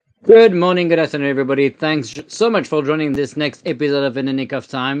Good morning, good afternoon, everybody. Thanks so much for joining this next episode of In the Nick of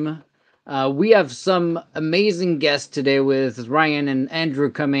Time. We have some amazing guests today with Ryan and Andrew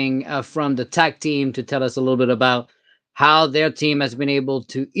coming from the tag team to tell us a little bit about how their team has been able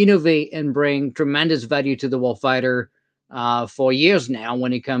to innovate and bring tremendous value to the warfighter for years now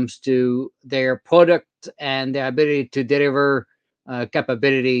when it comes to their product and their ability to deliver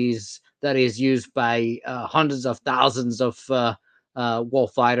capabilities that is used by hundreds of thousands of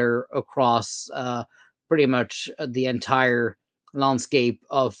warfighter across pretty much the entire landscape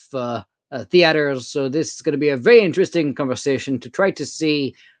of theaters. So this is going to be a very interesting conversation to try to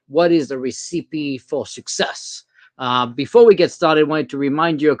see what is the recipe for success. Before we get started, I wanted to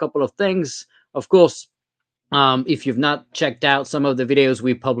remind you a couple of things. Of course, if you've not checked out some of the videos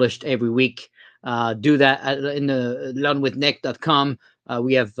we published every week, do that in the learnwithnick.com.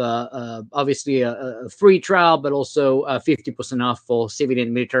 We have obviously a free trial, but also 50% off for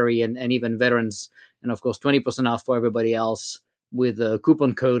civilian, military, and even veterans. And of course, 20% off for everybody else with the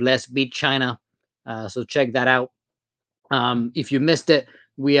coupon code Let's Beat China. So check that out. If you missed it,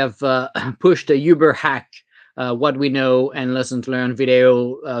 we have pushed a Uber hack, what we know and lessons learned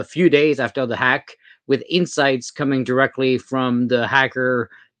video a few days after the hack, with insights coming directly from the hacker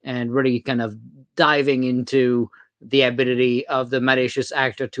and really kind of diving into the ability of the malicious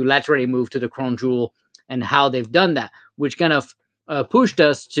actor to laterally move to the crown jewel and how they've done that, which kind of pushed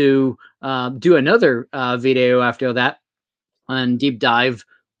us to do another video after that and deep dive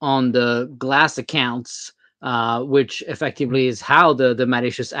on the glass accounts, which effectively is how the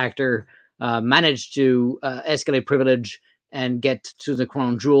malicious actor managed to escalate privilege and get to the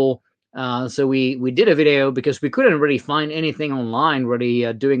crown jewel. So we did a video because we couldn't really find anything online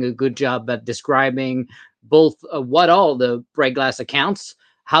really doing a good job at describing both what all the break glass accounts,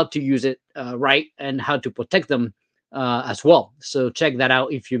 how to use it right, and how to protect them as well. So check that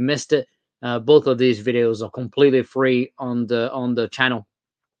out if you missed it. Both of these videos are completely free on the channel.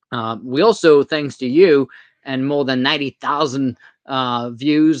 We also, thanks to you and more than 90,000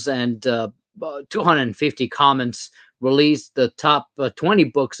 views and 250 comments, released the top 20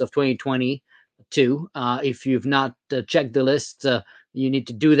 books of 2022. If you've not checked the list, you need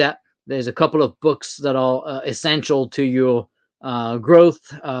to do that. There's a couple of books that are essential to your growth,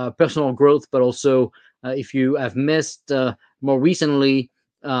 personal growth, but also if you have missed more recently,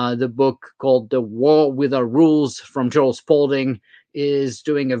 the book called The War with Our Rules from Charles Spalding is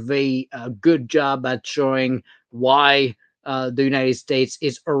doing a very good job at showing why the United States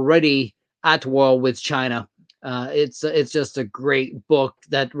is already at war with China. It's just a great book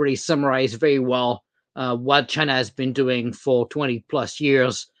that really summarizes very well what China has been doing for 20 plus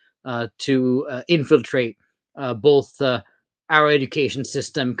years to infiltrate both our education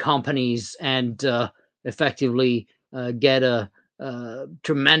system, companies, and effectively get a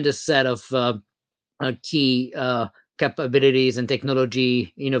tremendous set of key capabilities and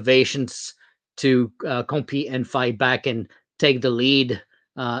technology innovations to compete and fight back and take the lead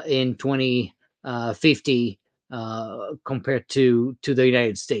in 2050 compared to the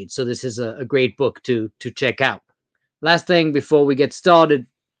United States. So this is a great book to check out. Last thing before we get started,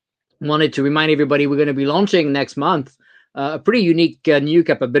 wanted to remind everybody we're going to be launching next month a pretty unique new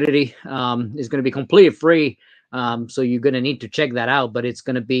capability. It's going to be completely free. So you're going to need to check that out, but it's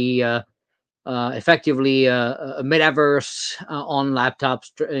going to be effectively a metaverse on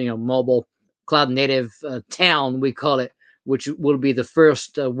laptops, mobile cloud native town, we call it, which will be the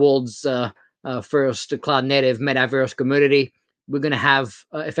first world's first cloud native metaverse community. We're going to have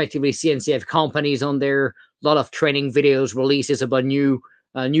effectively CNCF companies on there, a lot of training videos, releases about new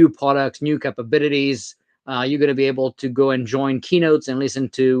products, new capabilities. You're going to be able to go and join keynotes and listen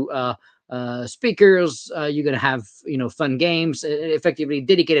to speakers. You're going to have fun games, effectively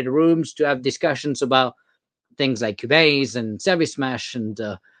dedicated rooms to have discussions about things like Kubernetes and Service Mesh and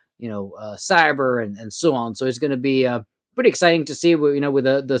cyber and so on. So it's going to be pretty exciting to see. With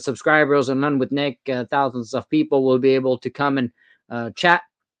the subscribers and Learn with Nick, thousands of people will be able to come and chat,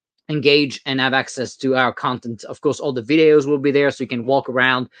 engage, and have access to our content. Of course, all the videos will be there, so you can walk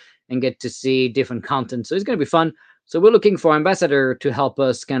around and get to see different content. So it's going to be fun. So we're looking for ambassador to help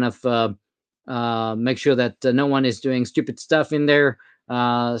us kind of make sure that no one is doing stupid stuff in there.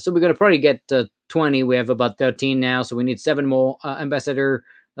 So we're going to probably get 20. We have about 13 now, so we need 7 more ambassador.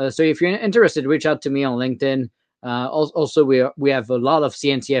 So if you're interested, reach out to me on LinkedIn. Also, we have a lot of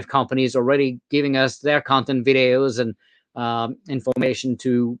CNCF companies already giving us their content videos and information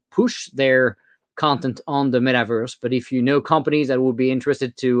to push their content on the metaverse. But if you know companies that will be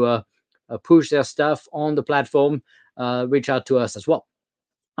interested to push their stuff on the platform, reach out to us as well.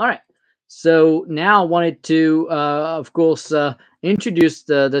 All right. So now I wanted to, of course, introduce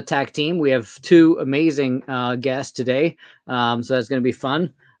the TAC team. We have two amazing guests today, so that's going to be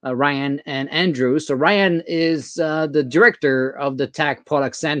fun. Ryan and Andrew. So Ryan is the director of the TAC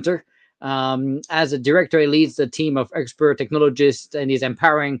Product Center. As a director, he leads the team of expert technologists and he's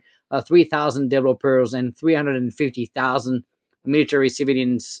empowering 3,000 developers and 350,000 military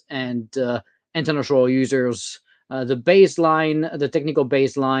civilians and international users. The technical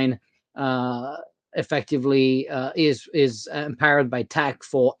baseline, uh, effectively is empowered by TAC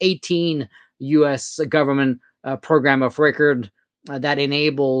for 18 U.S. government program of record that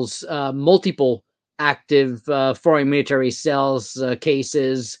enables multiple active foreign military sales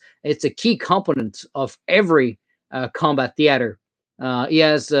cases. It's a key component of every combat theater. He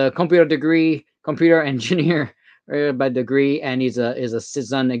has a computer degree, computer engineer by degree, and he's a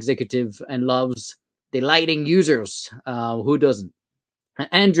seasoned executive and loves delighting users. Who doesn't?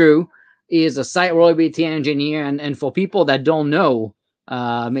 Andrew is a site reliability engineer, and for people that don't know,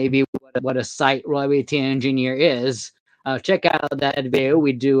 maybe what a site reliability engineer is, check out that video.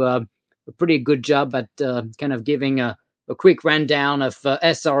 We do a pretty good job at kind of giving a quick rundown of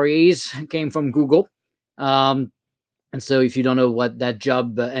SREs. Came from Google, and so if you don't know what that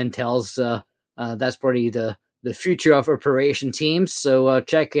job entails, that's probably the future of operation teams. So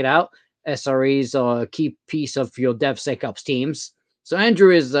check it out. SREs are a key piece of your DevSecOps teams. So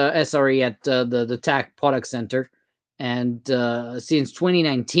Andrew is SRE at the TAC Product Center, and since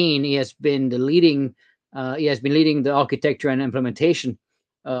 2019, he has been leading the architecture and implementation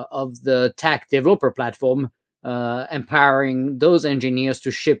of the TAC developer platform, empowering those engineers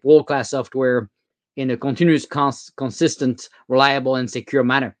to ship world-class software in a continuous, consistent, reliable, and secure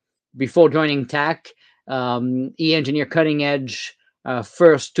manner. Before joining TAC, he engineered cutting-edge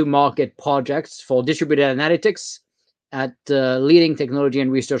first-to-market projects for distributed analytics at leading technology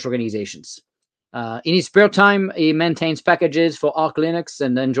and research organizations. In his spare time, he maintains packages for Arch Linux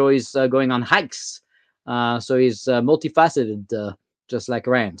and enjoys going on hikes. So he's multifaceted, just like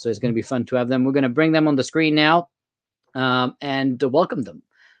Ryan. So it's going to be fun to have them. We're going to bring them on the screen now and welcome them.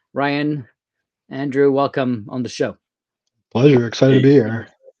 Ryan, Andrew, welcome on the show. Pleasure. Excited to be here.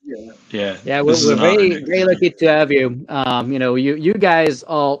 Yeah, we're very lucky to have you. You guys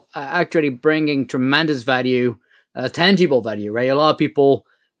are actually bringing tremendous value, tangible value, right? A lot of people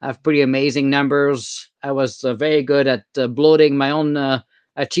have pretty amazing numbers. I was very good at bloating my own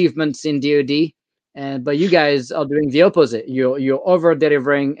achievements in DoD, but you guys are doing the opposite. You're over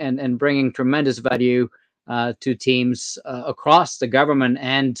delivering and bringing tremendous value to teams across the government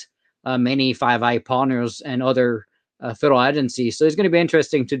and many 5i partners and other federal agencies. So it's going to be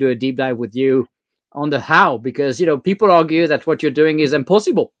interesting to do a deep dive with you on the how, because people argue that what you're doing is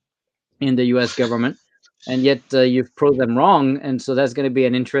impossible in the U.S. government, and yet you've proved them wrong. And so that's going to be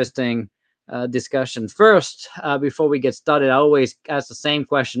an interesting discussion. First, before we get started, I always ask the same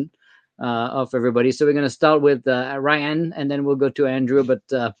question of everybody. So we're going to start with Ryan, and then we'll go to Andrew. But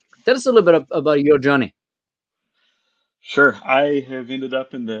tell us a little bit about your journey. Sure. I have ended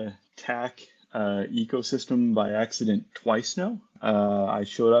up in the TAC ecosystem by accident twice now. I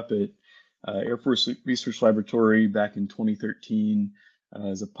showed up at Air Force Research Laboratory back in 2013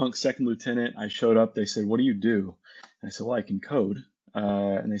 as a punk second lieutenant. I showed up, they said, "What do you do?" And I said, "Well, I can code."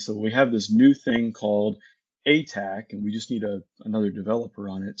 And they said, "We have this new thing called ATAC, and we just need another developer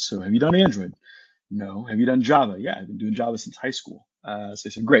on it. So have you done Android?" "No." "Have you done Java?" "Yeah, I've been doing Java since high school." So they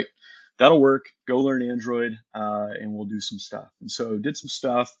said, "Great, that'll work. Go learn Android, and we'll do some stuff." And so did some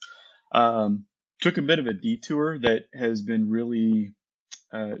stuff. Took a bit of a detour that has been really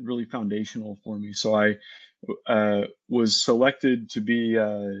foundational for me. So I was selected to be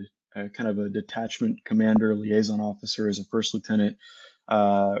kind of a detachment commander liaison officer as a first lieutenant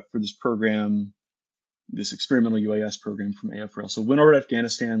for this program, this experimental UAS program from AFRL. So went over to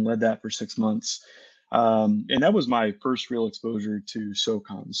Afghanistan, led that for 6 months. And that was my first real exposure to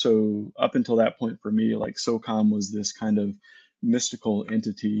SOCOM. So up until that point for me, like SOCOM was this kind of mystical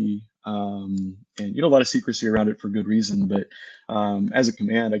entity, and a lot of secrecy around it for good reason. But as a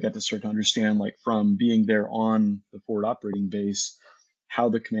command, I got to start to understand, like from being there on the forward operating base, how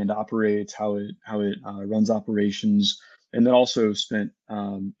the command operates, how it runs operations, and then also spent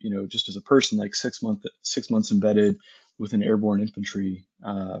just as a person, like 6 months embedded with an airborne infantry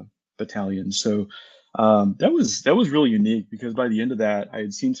battalion. So that was really unique, because by the end of that, I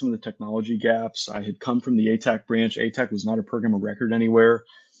had seen some of the technology gaps. I had come from the ATAC branch. ATAC was not a program of record anywhere.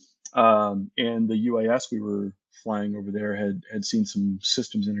 And the UAS we were flying over there had seen some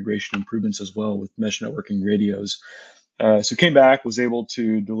systems integration improvements as well with mesh networking radios. So came back, was able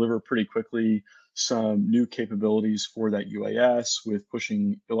to deliver pretty quickly some new capabilities for that UAS with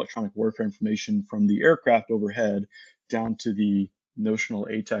pushing electronic warfare information from the aircraft overhead down to the notional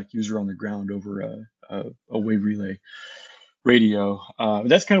ATAC user on the ground over a wave relay radio.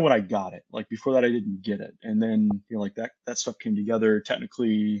 That's kind of when I got it. Like before that, I didn't get it. And then, like that stuff came together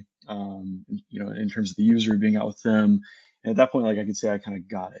technically, in terms of the user being out with them. And at that point, like I could say I kind of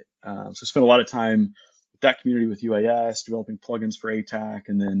got it. So I spent a lot of time with that community with UAS, developing plugins for ATAC.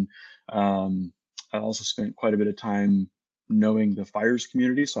 And then I also spent quite a bit of time knowing the fires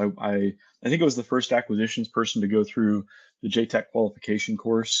community. So I think I was the first acquisitions person to go through the JTAC qualification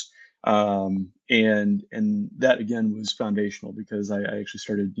course. And that again was foundational because I actually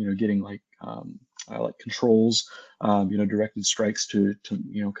started, getting like controls, directed strikes to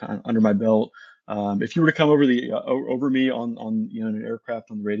kind of under my belt. If you were to come over over me on an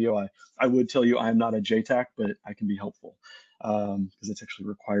aircraft on the radio, I would tell you I'm not a JTAC, but I can be helpful because it's actually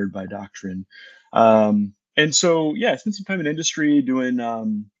required by doctrine. And so I spent some time in industry doing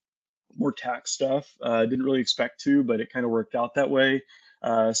more TAC stuff. Didn't really expect to, but it kind of worked out that way.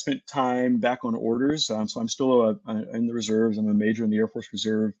 Spent time back on orders. So I'm still in the reserves. I'm a major in the Air Force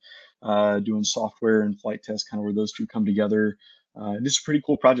Reserve, doing software and flight tests, kind of where those two come together. Just pretty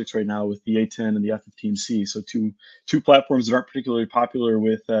cool projects right now with the A-10 and the F-15C. So two platforms that aren't particularly popular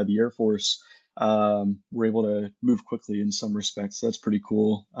with the Air Force. We're able to move quickly in some respects. So that's pretty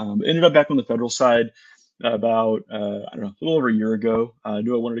cool. Ended up back on the federal side about, I don't know, a little over a year ago. I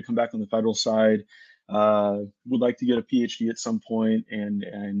knew I wanted to come back on the federal side. Would like to get a PhD at some point, and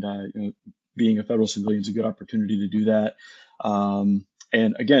being a federal civilian is a good opportunity to do that.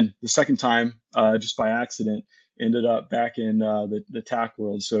 And again, the second time, just by accident, ended up back in the TAC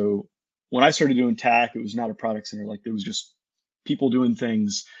world. So when I started doing TAC, it was not a product center. Like there was just people doing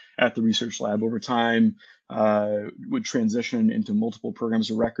things at the research lab. Over time, would transition into multiple programs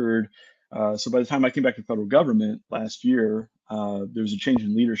of record. So by the time I came back to federal government last year, there was a change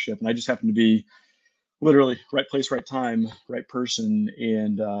in leadership, and I just happened to be literally right place, right time, right person,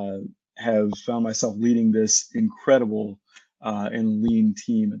 and have found myself leading this incredible and lean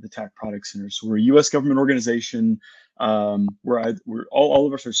team at the TAC Product Center. So we're a U.S. government organization where we're all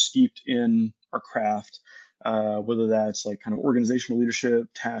of us are steeped in our craft, whether that's like kind of organizational leadership,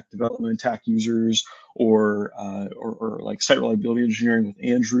 TAC development, TAC users, or like site reliability engineering with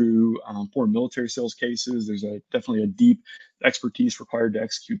Andrew, foreign military sales cases. There's definitely a deep expertise required to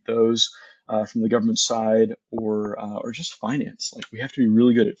execute those. From the government side, or just finance. Like we have to be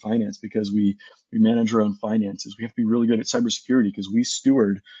really good at finance because we manage our own finances. We have to be really good at cybersecurity because we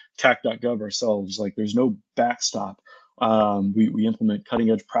steward TAC.gov ourselves. Like there's no backstop. We implement cutting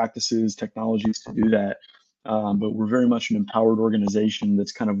edge practices, technologies to do that. But we're very much an empowered organization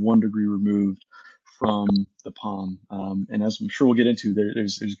that's kind of 1 degree removed from the POM. And as I'm sure we'll get into,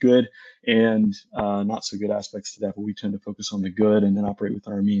 there's good and not so good aspects to that, but we tend to focus on the good and then operate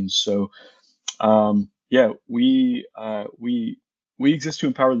within our means. So we exist to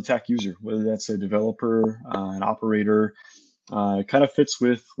empower the TAC user, whether that's a developer, an operator. It kind of fits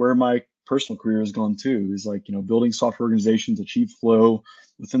with where my personal career has gone too, is like, building software organizations, achieve flow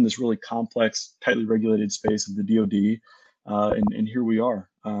within this really complex, tightly regulated space of the DoD. And here we are.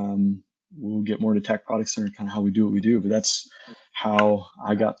 We'll get more into TAC Product Center, kind of how we do what we do, but that's how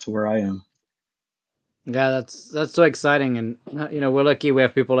I got to where I am. Yeah, that's so exciting, and we're lucky we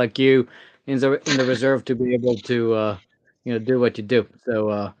have people like you in the reserve to be able to do what you do.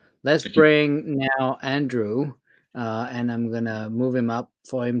 So let's bring now Andrew, and I'm gonna move him up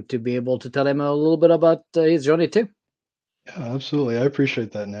for him to be able to tell him a little bit about his journey too. Yeah, absolutely. I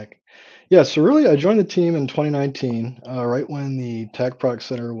appreciate that, Nick. Yeah, so really, I joined the team in 2019, right when the TAC Product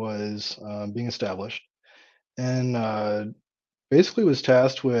Center was being established, and basically was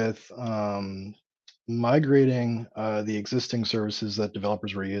tasked with migrating the existing services that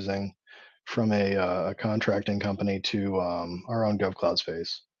developers were using from a contracting company to our own GovCloud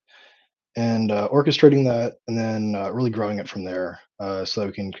space, and orchestrating that, and then really growing it from there, so that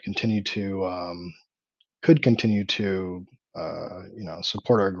we can continue to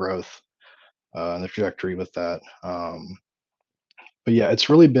support our growth and the trajectory with that. But yeah, it's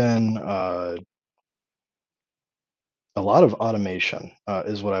really been a lot of automation,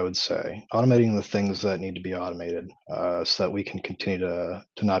 is what I would say. Automating the things that need to be automated, so that we can continue to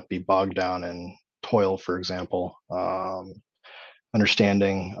not be bogged down in toil, for example.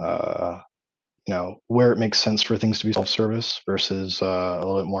 Understanding, where it makes sense for things to be self-service versus a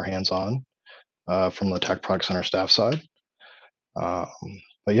little bit more hands-on from the TAC Product Center staff side.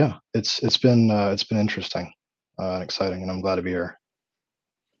 But yeah, it's been interesting and exciting, and I'm glad to be here.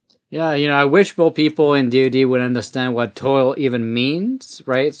 Yeah, I wish more people in DoD would understand what toil even means,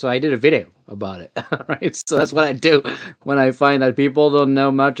 right? So I did a video about it, right? So that's what I do when I find that people don't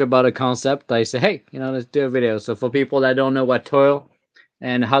know much about a concept. I say, hey, let's do a video. So for people that don't know what toil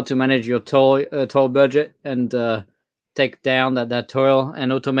and how to manage your toil budget and take down that toil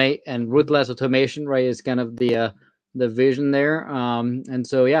and automate and ruthless automation, right, is kind of the vision there. And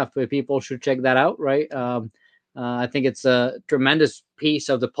so yeah, people should check that out, right? I think it's a tremendous piece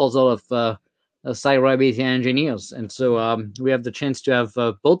of the puzzle of cyber engineers. And so we have the chance to have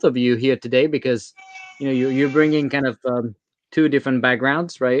both of you here today because you're bringing kind of two different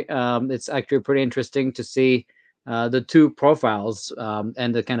backgrounds, right? It's actually pretty interesting to see the two profiles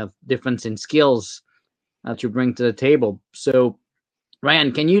and the kind of difference in skills that you bring to the table. So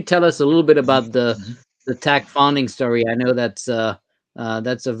Ryan, can you tell us a little bit about the TAC founding story? I know that's a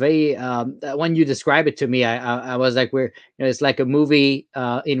very when you describe it to me, I was like, it's like a movie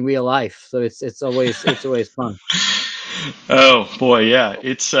in real life. So it's always fun. Oh boy, yeah.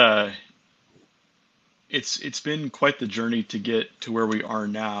 It's been quite the journey to get to where we are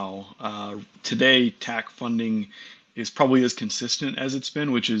now. Today, TAC funding is probably as consistent as it's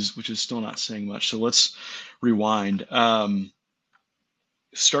been, which is still not saying much. So let's rewind.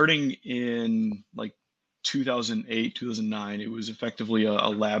 Starting in like 2008, 2009, it was effectively a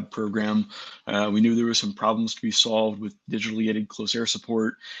lab program. We knew there were some problems to be solved with digitally aided close air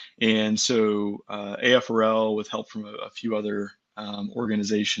support. And so AFRL, with help from a few other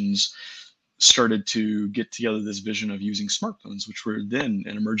organizations, started to get together this vision of using smartphones, which were then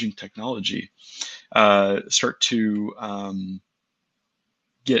an emerging technology, start to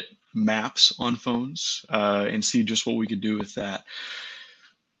get maps on phones and see just what we could do with that.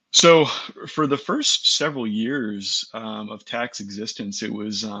 So for the first several years of TAC's existence, it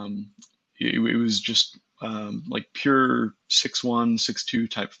was just like pure 6.1, 6.2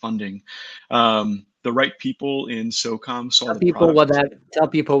 type funding. The right people in SOCOM saw Tell the people product.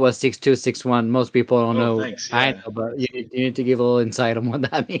 what 6261. Most people don't Oh, know. thanks. I Yeah. know, but you need to give a little insight on what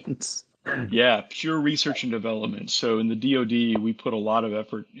that means. Yeah, pure research and development. So in the DoD, we put a lot of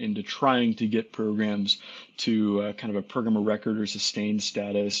effort into trying to get programs to kind of a program of record or sustained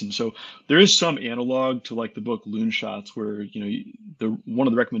status. And so there is some analog to like the book Loon Shots, where the one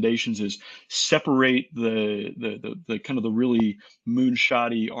of the recommendations is separate the kind of the really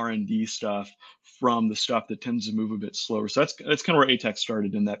moonshotty R&D stuff from the stuff that tends to move a bit slower. So that's kind of where ATAC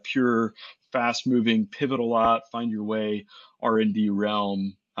started, in that pure, fast-moving, pivot a lot, find your way R&D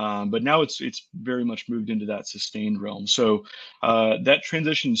realm. But now it's very much moved into that sustained realm. So that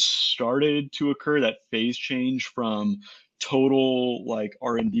transition started to occur, that phase change from total like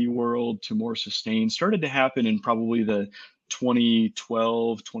R&D world to more sustained started to happen in probably the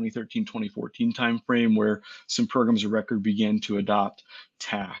 2012, 2013, 2014 timeframe, where some programs of record began to adopt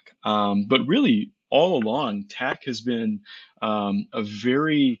TAC. But really, all along, TAC has been a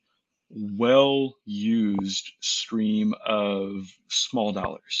very well used stream of small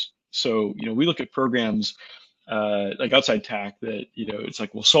dollars. So, we look at programs like outside TAC that, it's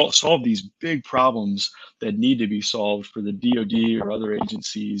like, we'll solve these big problems that need to be solved for the DoD or other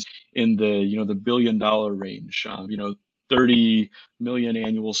agencies in the $1 billion range. 30 million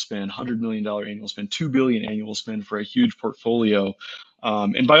annual spend, $100 million annual spend, 2 billion annual spend for a huge portfolio.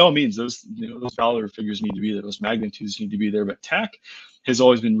 And by all means, those dollar figures need to be there, those magnitudes need to be there. But TAC has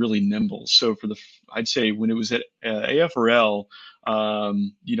always been really nimble. So I'd say when it was at AFRL,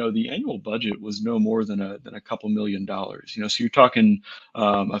 the annual budget was no more than a couple $1,000,000. So you're talking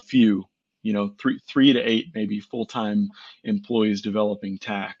a few, three to eight maybe full-time employees developing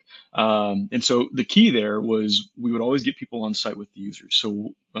TAC. And so the key there was we would always get people on site with the users.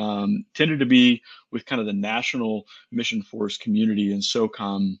 So tended to be with kind of the national mission force community in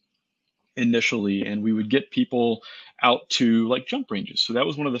SOCOM initially, and we would get people out to like jump ranges. So that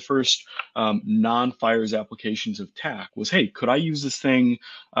was one of the first non-fires applications of TAC was, hey, could I use this thing,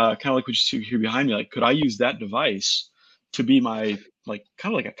 kind of like what you see here behind me, like could I use that device to be my like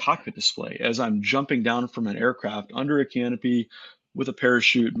kind of like a cockpit display as I'm jumping down from an aircraft under a canopy with a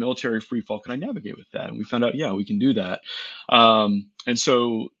parachute, military free fall? Can I navigate with that? And we found out, yeah, we can do that. And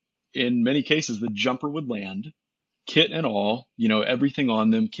so in many cases, the jumper would land, kit and all, everything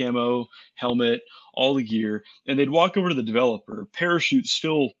on them, camo, helmet, all the gear. And they'd walk over to the developer, parachute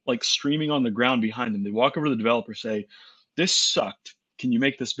still like streaming on the ground behind them. They'd walk over to the developer, say, this sucked. Can you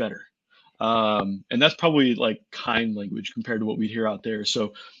make this better? And that's probably like kind language compared to what we hear out there.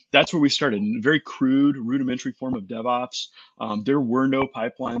 So that's where we started. In a very crude, rudimentary form of DevOps. There were no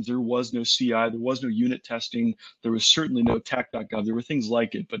pipelines. There was no CI. There was no unit testing. There was certainly no TAC.gov. There were things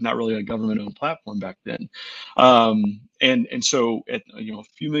like it, but not really a government-owned platform back then. And so at a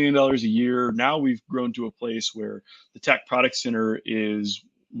few $1,000,000 a year, now we've grown to a place where the TAC Product Center is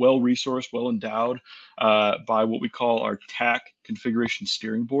well resourced, well endowed by what we call our TAC Configuration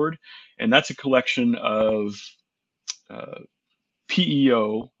Steering Board, and that's a collection of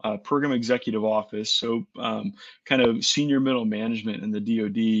PEO, Program Executive Office, so kind of senior middle management in the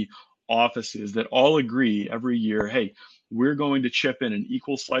DoD offices that all agree every year, hey, we're going to chip in an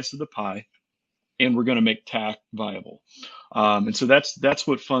equal slice of the pie, and we're going to make TAC viable. And so that's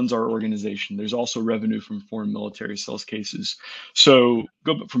what funds our organization. There's also revenue from foreign military sales cases. So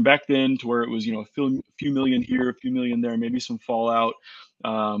go from back then to where it was, a few million here, a few million there, maybe some fallout,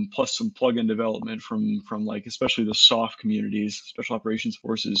 plus some plug-in development from like especially the SOF communities, Special Operations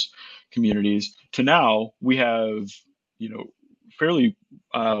Forces communities, to now we have fairly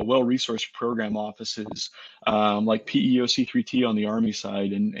well-resourced program offices like PEO C3T on the Army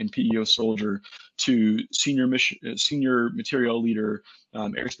side and PEO Soldier, to senior material leader,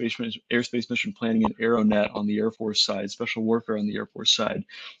 airspace mission planning and Aeronet on the Air Force side, special warfare on the Air Force side,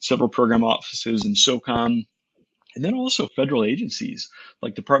 several program offices in SOCOM, and then also federal agencies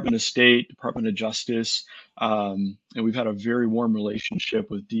like Department of State, Department of Justice, and we've had a very warm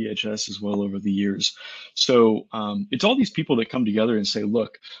relationship with DHS as well over the years. So it's all these people that come together and say,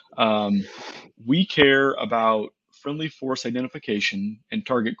 look, we care about friendly force identification and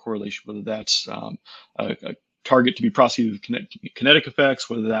target correlation, whether that's a target to be prosecuted with kinetic effects,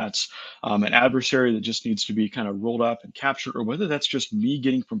 whether that's an adversary that just needs to be kind of rolled up and captured, or whether that's just me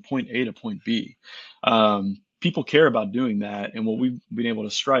getting from point A to point B. People care about doing that. And what we've been able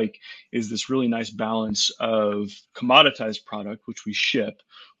to strike is this really nice balance of commoditized product, which we ship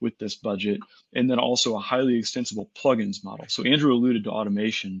with this budget, and then also a highly extensible plugins model. So Andrew alluded to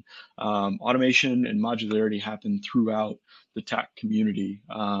automation. Automation and modularity happen throughout the TAC community.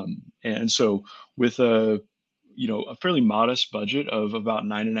 And so with a fairly modest budget of about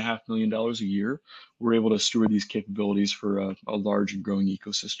 $9.5 million a year, we're able to steward these capabilities for a large and growing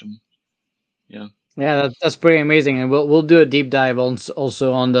ecosystem. Yeah. Yeah, that's pretty amazing, and we'll do a deep dive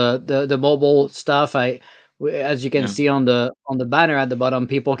also on the mobile stuff. As you can see on the banner at the bottom,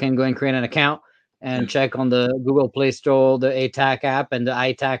 people can go and create an account and check on the Google Play Store, the ATAC app, and the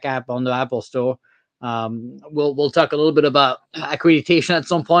iTAC app on the Apple Store. We'll talk a little bit about accreditation at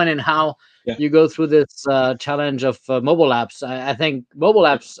some point and how you go through this challenge of mobile apps. I think mobile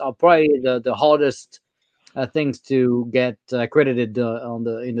apps are probably the hardest things to get accredited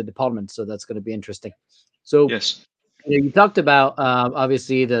in the department, so that's going to be interesting. So yes, you talked about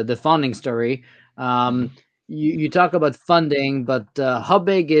obviously the funding story. You talk about funding, but how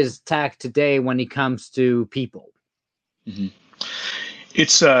big is TAC today when it comes to people? Mm-hmm.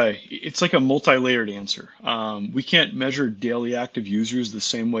 It's like a multi-layered answer. We can't measure daily active users the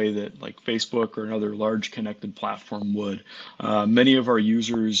same way that like Facebook or another large connected platform would. Many of our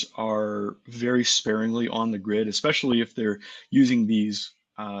users are very sparingly on the grid, especially if they're using these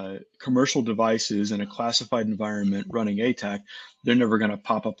commercial devices in a classified environment running ATAC. They're never going to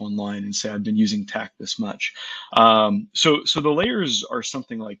pop up online and say, I've been using TAC this much. So the layers are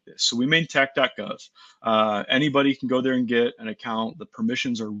something like this. So we made TAC.gov. Anybody can go there and get an account. The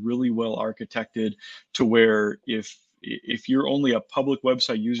permissions are really well architected to where if you're only a public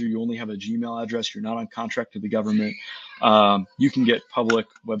website user, you only have a Gmail address, you're not on contract to the government, you can get public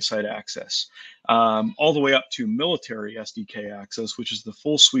website access. All the way up to military SDK access, which is the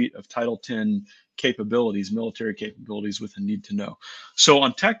full suite of Title 10 capabilities, military capabilities with a need to know. So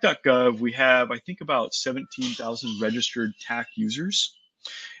on TAC.gov, we have, I think, about 17,000 registered TAC users.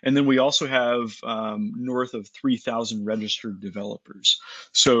 And then we also have north of 3,000 registered developers.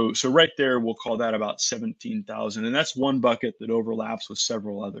 So right there, we'll call that about 17,000. And that's one bucket that overlaps with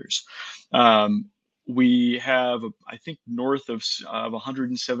several others. We have, I think, north of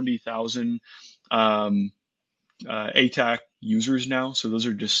 170,000 ATAC users now. So those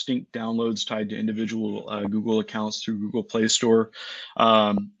are distinct downloads tied to individual Google accounts through Google Play Store.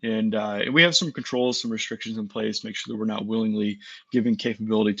 And we have some controls, some restrictions in place, make sure that we're not willingly giving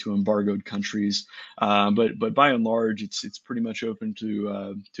capability to embargoed countries. But by and large, it's pretty much open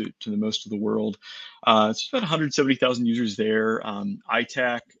to the most of the world. It's about 170,000 users there.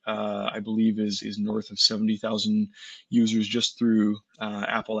 iTAC, I believe, is north of 70,000 users just through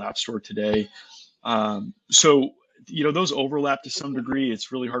Apple App Store today. So those overlap to some degree.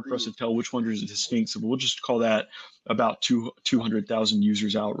 It's really hard for us to tell which one is distinct. So we'll just call that about 200,000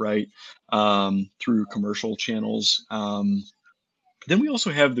 users outright through commercial channels. Then we also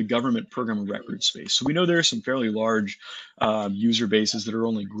have the government program of record space. So we know there are some fairly large user bases that are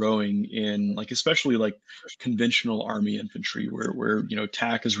only growing in, like, especially like conventional Army infantry, where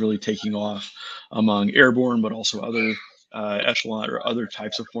TAC is really taking off among airborne, but also other echelon or other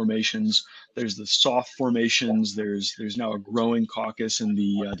types of formations. There's the soft formations. There's now a growing caucus in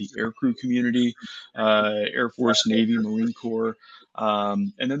the aircrew community, Air Force, Navy, Marine Corps.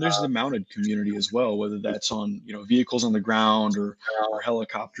 And then there's the mounted community as well, whether that's on vehicles on the ground or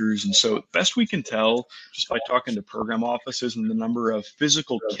helicopters. And so best we can tell just by talking to program offices and the number of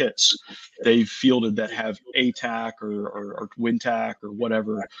physical kits they've fielded that have ATAC or WinTAC or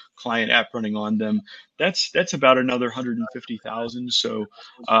whatever client app running on them, that's about another 150,000. So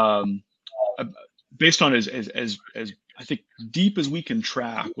based on as I think deep as we can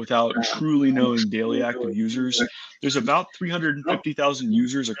track without truly knowing daily active users, there's about 350,000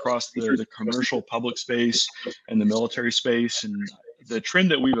 users across the commercial public space and the military space. And the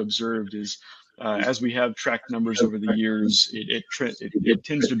trend that we've observed is as we have tracked numbers over the years, it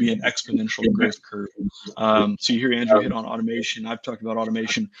tends to be an exponential growth curve. So you hear Andrew hit on automation. I've talked about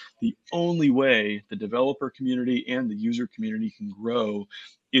automation. The only way the developer community and the user community can grow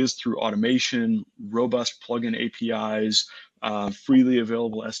is through automation, robust plugin APIs, freely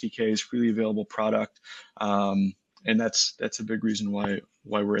available SDKs, freely available product, and that's a big reason why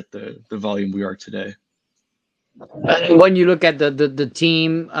we're at the volume we are today. When you look at the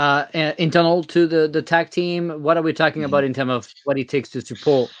team internal to the TAC team, what are we talking about in terms of what it takes to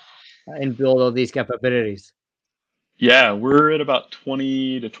support and build all these capabilities? Yeah, we're at about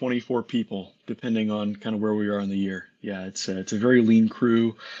 20 to 24 people, depending on kind of where we are in the year. Yeah, it's a very lean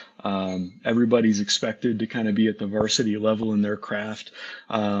crew. Everybody's expected to kind of be at the varsity level in their craft,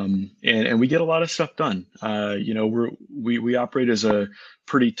 and we get a lot of stuff done. We operate as a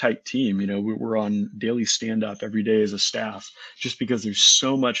pretty tight team. We're on daily stand up every day as a staff, just because there's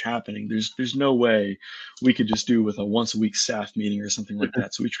so much happening. There's no way we could just do with a once a week staff meeting or something like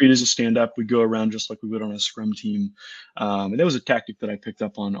that. So we treat it as a stand up. We go around just like we would on a scrum team, and that was a tactic that I picked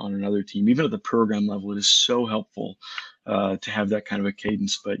up on another team. Even at the program level, it is so helpful to have that kind of a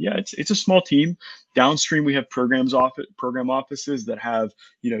cadence. But yeah, it's a small team. Downstream, we have program offices that have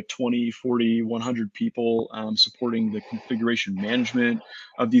 20, 40, 100 people supporting the configuration management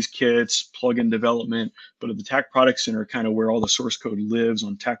of these kits, plugin development. But at the TAC Product Center, kind of where all the source code lives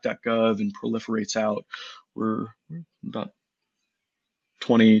on tac.gov and proliferates out, we're about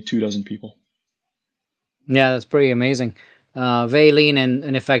 22 dozen people. Yeah, that's pretty amazing. Very lean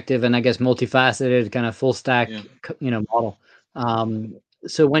and effective, and I guess multifaceted, kind of full stack, model.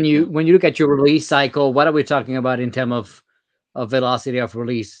 So when you look at your release cycle, what are we talking about in terms of velocity of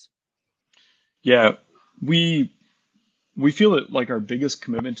release? Yeah, we feel that like our biggest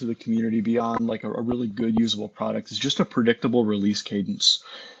commitment to the community beyond like a really good usable product is just a predictable release cadence.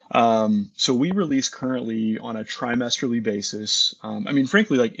 So we release currently on a trimesterly basis.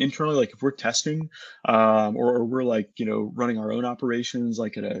 Frankly, like internally, like if we're testing, or we're like, running our own operations,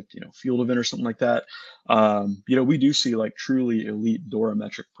 like at a, field event or something like that, we do see like truly elite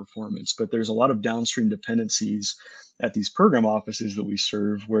Dora-metric performance, but there's a lot of downstream dependencies at these program offices that we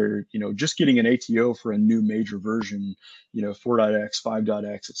serve where, just getting an ATO for a new major version, 4.x,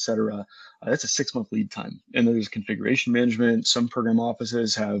 5.x, et cetera, that's a 6-month lead time. And then there's configuration management. Some program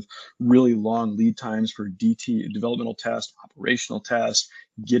offices have really long lead times for DT, developmental test, operational test,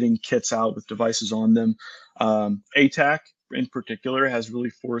 getting kits out with devices on them. ATAC in particular has really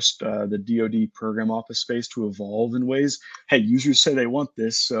forced the DoD program office space to evolve in ways. Hey, users say they want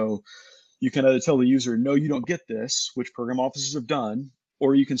this, so you can either tell the user, no, you don't get this, which program offices have done,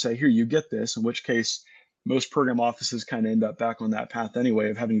 or you can say, here, you get this, in which case most program offices kind of end up back on that path anyway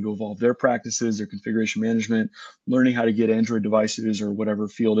of having to evolve their practices, their configuration management, learning how to get Android devices or whatever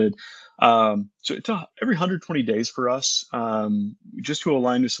fielded. So it's every 120 days for us, just to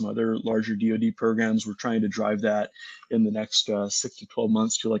align with some other larger DoD programs. We're trying to drive that in the next 6 to 12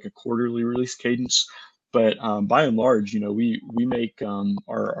 months to like a quarterly release cadence. But by and large, we make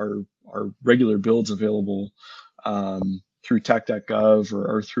our regular builds available through tac.gov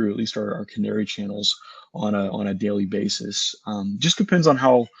or through at least our Canary channels on a daily basis. Just depends on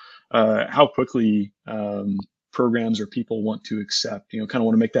how quickly programs or people want to accept. Kind of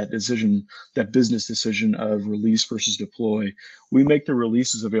want to make that decision, that business decision of release versus deploy. We make the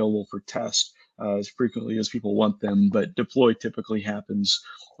releases available for test as frequently as people want them, but deploy typically happens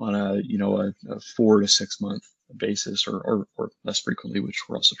on a 4 to 6 month basis or less frequently, which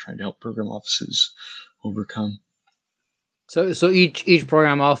we're also trying to help program offices overcome. So each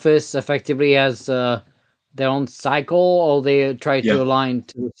program office effectively has their own cycle, or they try Yeah. to align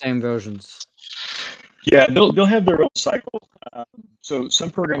to the same versions. Yeah, they'll have their own cycle. So some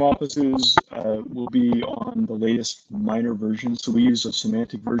program offices will be on the latest minor version. So we use a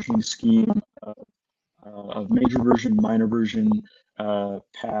semantic versioning scheme of major version, minor version,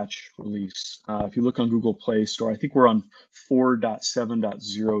 patch release. If you look on Google Play Store, I think we're on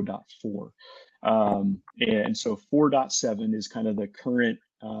 4.7.0.4. And so 4.7 is kind of the current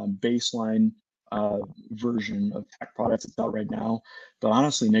baseline version of tech products that's out right now. But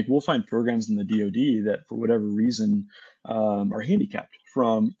honestly, Nick, we'll find programs in the DoD that, for whatever reason, are handicapped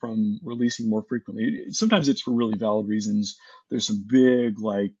from releasing more frequently. Sometimes it's for really valid reasons. There's some big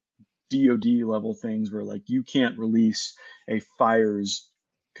like DoD level things where like you can't release a fires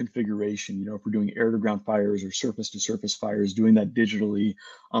configuration, if we're doing air to ground fires or surface to surface fires, doing that digitally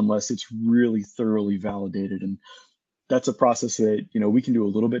unless it's really thoroughly validated. And that's a process that we can do a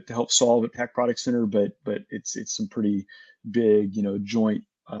little bit to help solve at Tech Product Center, but it's some pretty big joint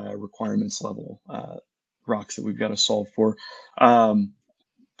requirements level rocks that we've got to solve for.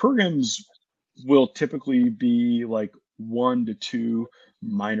 Programs will typically be like 1 to 2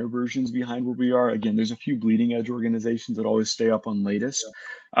 minor versions behind where we are. Again, there's a few bleeding edge organizations that always stay up on latest.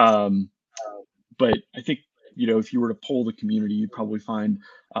 But I think, if you were to poll the community, you'd probably find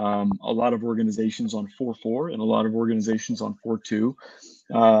a lot of organizations on 4.4 and a lot of organizations on 4.2.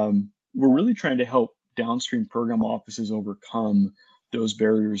 We're really trying to help downstream program offices overcome those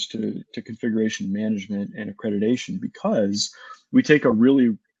barriers to configuration management and accreditation, because we take a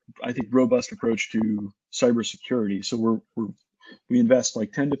really, I think, robust approach to cybersecurity. So we invest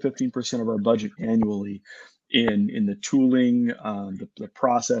like 10 to 15% of our budget annually in the tooling, the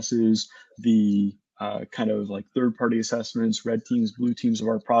processes, the kind of like third-party assessments, red teams, blue teams of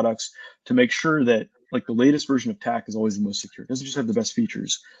our products, to make sure that like the latest version of TAC is always the most secure. It doesn't just have the best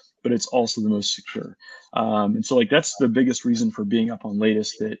features, but it's also the most secure. And so like that's the biggest reason for being up on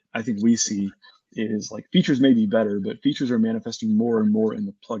latest that I think we see is like features may be better, but features are manifesting more and more in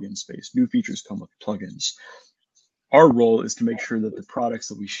the plugin space. New features come with plugins. Our role is to make sure that the products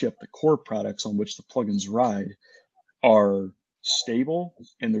that we ship, the core products on which the plugins ride, are stable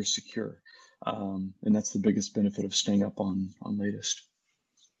and they're secure. And that's the biggest benefit of staying up on latest.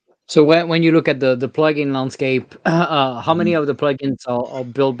 So when you look at the plugin landscape, how many of the plugins are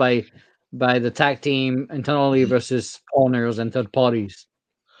built by the tech team internally versus partners and third parties?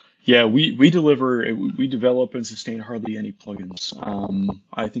 Yeah, we develop and sustain hardly any plugins.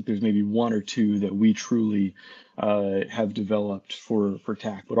 I think there's maybe 1 or 2 that we truly have developed for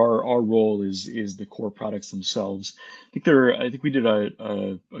TAC, but our role is the core products themselves. I think we did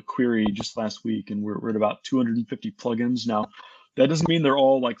a query just last week, and we're at about 250 plugins now. That doesn't mean they're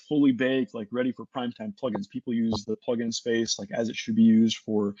all like fully baked, like ready for primetime plugins. People use the plugin space like as it should be used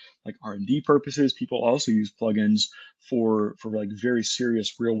for like R&D purposes. People also use plugins for like very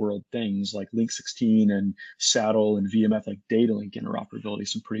serious real world things like Link 16 and Saddle and VMF, like data link interoperability,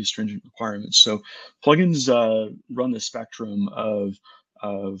 some pretty stringent requirements. So plugins run the spectrum of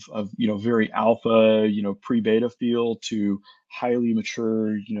very alpha, pre-beta feel to highly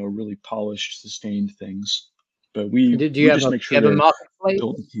mature, really polished, sustained things. But we just make sure they're marketplace?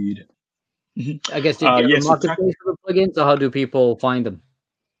 built and keyed. I guess, did you have a marketplace for the plugins, or how do people find them?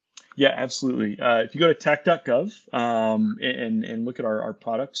 Yeah, absolutely. If you go to tech.gov and look at our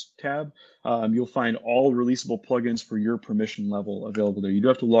products tab, you'll find all releasable plugins for your permission level available there. You do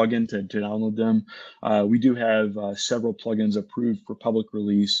have to log in to download them. We do have several plugins approved for public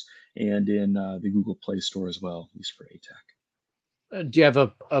release and in the Google Play Store as well, at least for ATAC. Do you have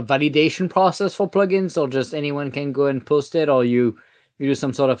a validation process for plugins, or just anyone can go and post it, or you do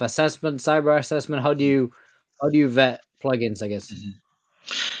some sort of assessment, cyber assessment? How do you vet plugins, I guess? Mm-hmm.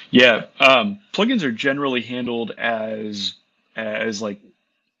 Yeah, plugins are generally handled as like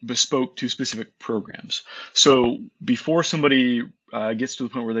bespoke to specific programs. So before somebody gets to the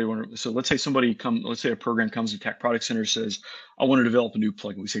point where they want to, so let's say a program comes to Tech Product Center, says, I want to develop a new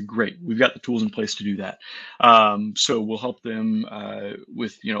plugin. We say, great, we've got the tools in place to do that. So we'll help them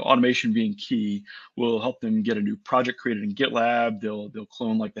with, automation being key. We'll help them get a new project created in GitLab. They'll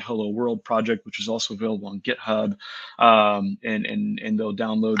clone like the Hello World project, which is also available on GitHub, and they'll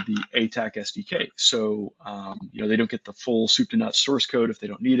download the ATAC SDK. So they don't get the full soup to nuts source code if they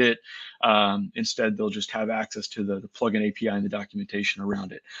don't need it. Instead, they'll just have access to the plugin API and the documentation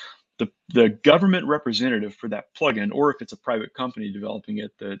around it. The government representative for that plugin, or if it's a private company developing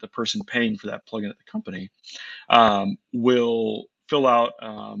it, the person paying for that plugin at the company, will fill out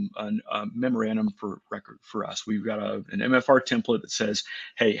a memorandum for record for us. We've got an MFR template that says,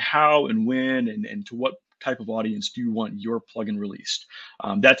 hey, how and when and to what type of audience do you want your plugin released?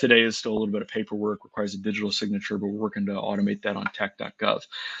 That today is still a little bit of paperwork, requires a digital signature, but we're working to automate that on tac.gov.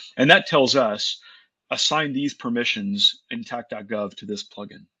 And that tells us, assign these permissions in tac.gov to this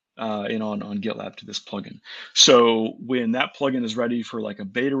plugin. And on GitLab to this plugin. So when that plugin is ready for like a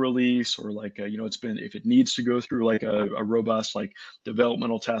beta release, or like if it needs to go through like a robust like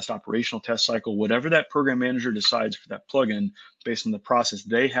developmental test, operational test cycle, whatever that program manager decides for that plugin based on the process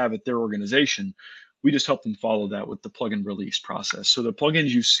they have at their organization, we just help them follow that with the plugin release process. So the plugins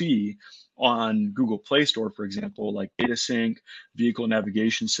you see on Google Play Store, for example, like DataSync, Vehicle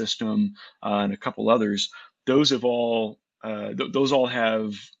Navigation System, and a couple others, those all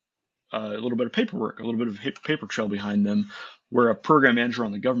have a little bit of paperwork, a little bit of paper trail behind them, where a program manager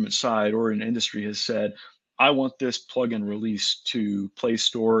on the government side or an industry has said, I want this plugin released to Play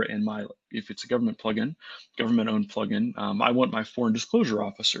Store and if it's a government plugin, government-owned plugin, I want my foreign disclosure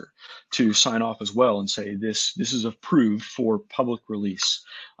officer to sign off as well and say this is approved for public release.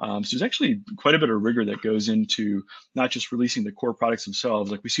 So there's actually quite a bit of rigor that goes into not just releasing the core products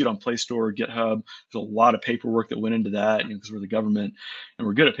themselves. Like we see it on Play Store, GitHub. There's a lot of paperwork that went into that, because we're the government and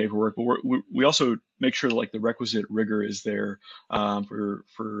we're good at paperwork. But we also make sure that like the requisite rigor is there for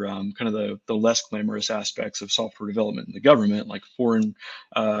kind of the less glamorous aspects of software development in the government, like foreign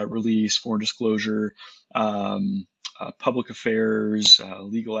release, foreign disclosure, public affairs,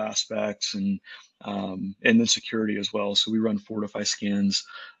 legal aspects, and then security as well. So we run Fortify scans,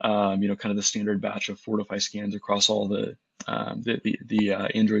 kind of the standard batch of Fortify scans across all the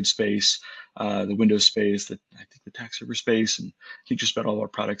Android space, the Windows space, I think the TAC server space, and I think just about all of our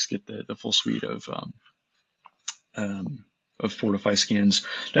products get the full suite of Fortify scans.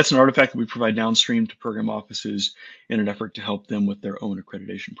 That's an artifact that we provide downstream to program offices in an effort to help them with their own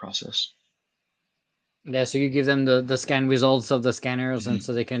accreditation process. Yeah, so you give them the scan results of the scanners, and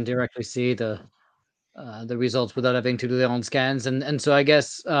so they can directly see the results without having to do their own scans. And so I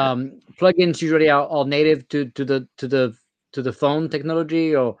guess plugins usually are all native to the phone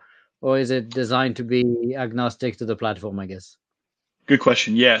technology, or is it designed to be agnostic to the platform, I guess? Good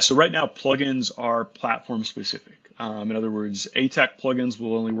question. Yeah. So right now, plugins are platform specific. In other words, ATAC plugins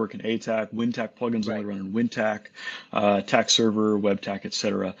will only work in ATAC. WinTAC plugins only run in WinTAC, TAC server, WebTAC,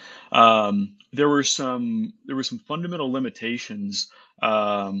 etc. There were some fundamental limitations,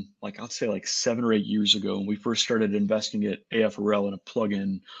 I'd say like 7 or 8 years ago when we first started investing at AFRL in a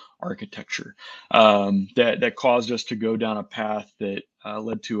plugin architecture that caused us to go down a path that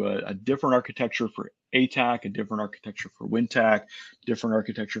led to a different architecture for ATAC, a different architecture for WinTAC, different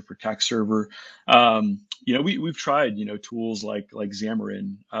architecture for TAC server. We've tried, tools like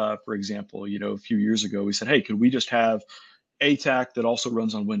Xamarin, for example. A few years ago, we said, hey, could we just have ATAC that also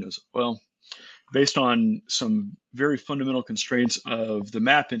runs on Windows? Well, based on some very fundamental constraints of the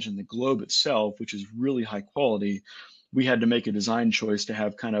map engine, the Globe itself, which is really high quality, we had to make a design choice to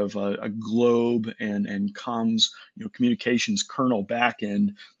have kind of a Globe and comms, communications kernel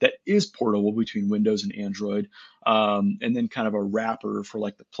backend that is portable between Windows and Android, and then kind of a wrapper for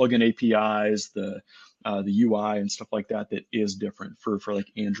like the plugin APIs, the UI and stuff like that is different for like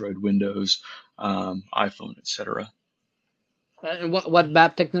Android, Windows, iPhone, etc. And what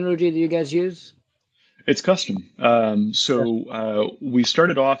map technology do you guys use? It's custom. We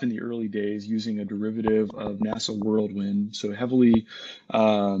started off in the early days using a derivative of NASA Whirlwind, so heavily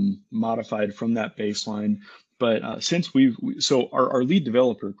modified from that baseline. But since our lead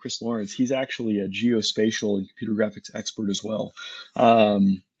developer, Chris Lawrence, he's actually a geospatial and computer graphics expert as well.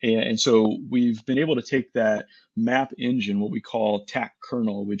 And so we've been able to take that map engine, what we call TAC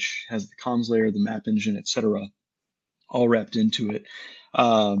kernel, which has the comms layer, the map engine, etc., all wrapped into it,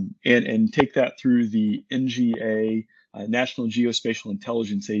 and take that through the NGA, National Geospatial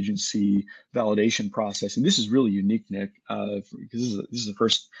Intelligence Agency validation process. And this is really unique, Nick, because this is the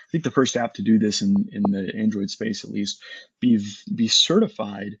first, I think the first app to do this in the Android space, at least, be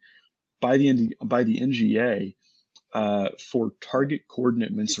certified by the NGA for target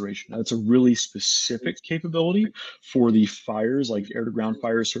coordinate mensuration. Now, it's a really specific capability for the fires, like air-to-ground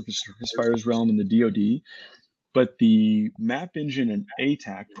fires, surface-to-surface fires realm in the DoD. But the map engine and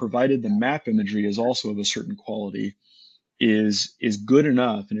ATAC, provided the map imagery is also of a certain quality, is good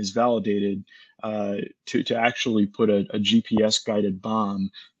enough and is validated to actually put a GPS guided bomb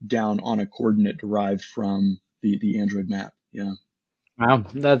down on a coordinate derived from the Android map. Yeah. Wow,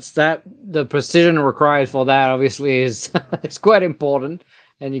 the precision required for that obviously is it's quite important,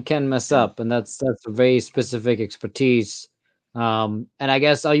 and you can mess up, and that's a very specific expertise. And I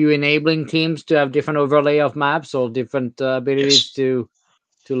guess, are you enabling teams to have different overlay of maps or different abilities to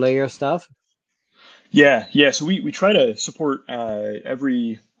layer stuff? Yeah. So we try to support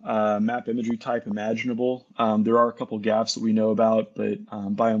every map imagery type imaginable. There are a couple gaps that we know about, but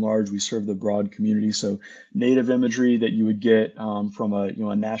by and large, we serve the broad community. So native imagery that you would get from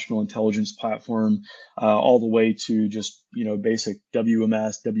a national intelligence platform, all the way to just basic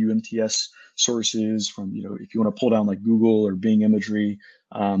WMS, WMTS sources from if you want to pull down like Google or Bing imagery,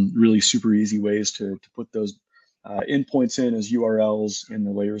 really super easy ways to put those endpoints in as URLs in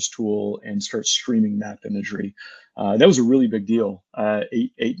the layers tool and start streaming map imagery. That was a really big deal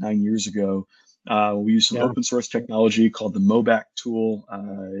 9 years ago. We used some Yeah. open source technology called the Mobac tool,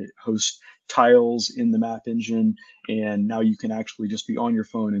 host tiles in the map engine, and now you can actually just be on your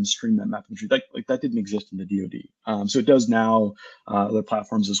phone and stream that map imagery. Like that didn't exist in the DoD. So it does now, other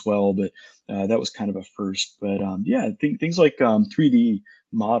platforms as well, but that was kind of a first. But yeah, things like 3D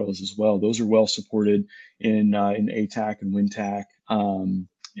models as well. Those are well supported in ATAC and WinTAC,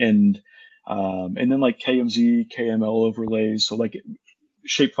 and then like KMZ, KML overlays. So like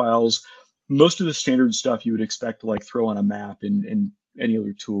shape files, most of the standard stuff you would expect to like throw on a map in any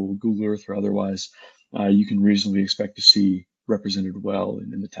other tool, Google Earth or otherwise, you can reasonably expect to see represented well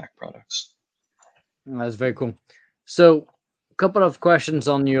in the TAC products. That's very cool. So, a couple of questions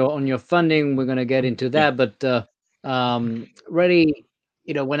on your funding. We're gonna get into that, but really,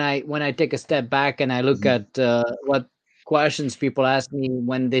 when I take a step back and I look at what questions people ask me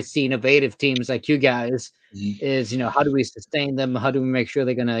when they see innovative teams like you guys, is how do we sustain them? How do we make sure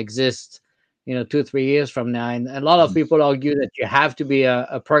they're gonna exist, 2-3 years from now? And a lot of people argue that you have to be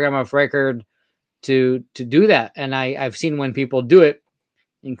a program of record to do that. And I've seen when people do it,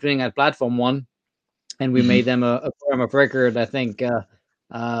 including at Platform One, and we made them a program of record. I think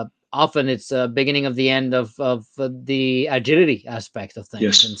often it's a beginning of the end of the agility aspect of things,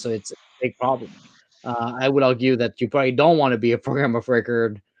 Yes. and so it's a big problem. I would argue that you probably don't want to be a program of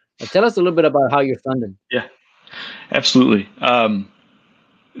record. Tell us a little bit about how you're funded. Yeah, absolutely.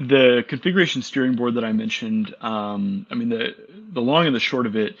 The configuration steering board that I mentioned, I mean, the long and the short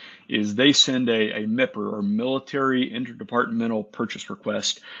of it is they send a MIPR, or Military Interdepartmental Purchase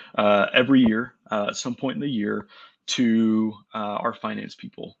Request, every year, at some point in the year, to our finance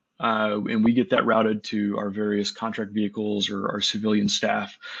people. And we get that routed to our various contract vehicles or our civilian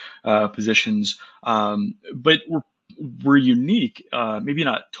staff positions. But we're unique, maybe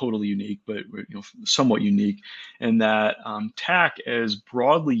not totally unique, but we're somewhat unique in that TAC, as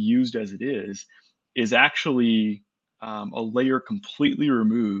broadly used as it is actually a layer completely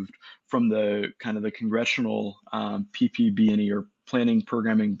removed from the kind of the congressional PPB&E, or planning,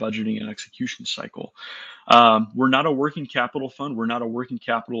 programming, budgeting, and execution cycle. We're not a working capital fund. We're not a working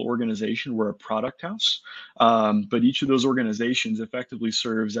capital organization. We're a product house. But each of those organizations effectively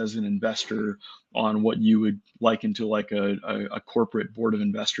serves as an investor on what you would liken to like a corporate board of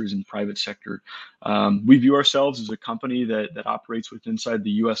investors in private sector. We view ourselves as a company that operates inside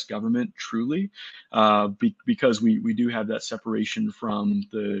the U.S. government truly, because we do have that separation from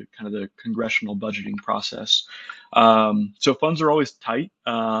the kind of the congressional budgeting process. So funds are always tight,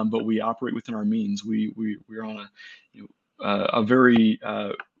 but we operate within our means. We're on a very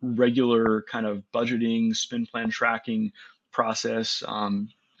regular kind of budgeting, spend plan tracking process.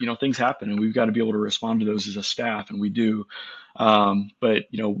 Things happen, and we've got to be able to respond to those as a staff, and we do. But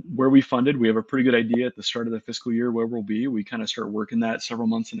where we funded, we have a pretty good idea at the start of the fiscal year where we'll be. We kind of start working that several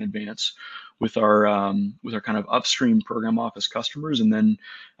months in advance with our kind of upstream program office customers, and then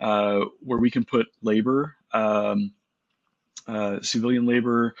where we can put labor. Civilian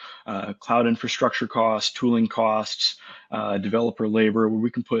labor, cloud infrastructure costs, tooling costs, developer labor, where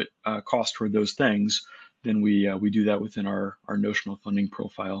we can put cost toward those things, then we do that within our notional funding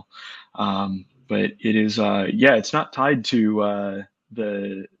profile. But it is, it's not tied to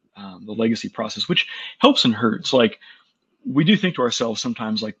the legacy process, which helps and hurts. Like, we do think to ourselves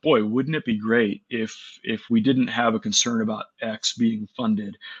sometimes, like, boy, wouldn't it be great if we didn't have a concern about X being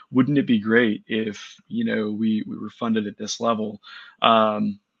funded? Wouldn't it be great if we were funded at this level?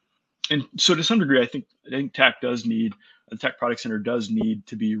 And so to some degree, I think TAC the Tech Product Center does need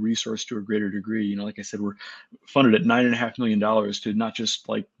to be resourced to a greater degree. Like I said, we're funded at $9.5 million to not just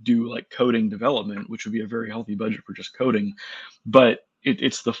like do like coding development, which would be a very healthy budget for just coding, but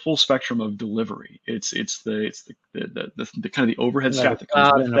it's the full spectrum of delivery. It's the kind of the overhead staff that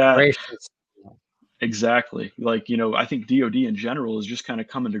comes with that. Operations. Exactly. Like, I think DoD in general is just kind of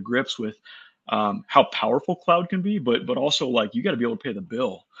coming to grips with how powerful cloud can be, but also like you got to be able to pay the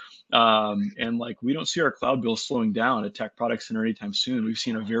bill. And like we don't see our cloud bill slowing down at Tech Product Center anytime soon. We've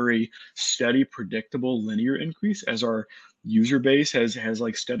seen a very steady, predictable, linear increase as our user base has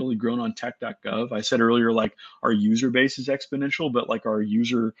like steadily grown on tech.gov. I said earlier, like our user base is exponential, but like our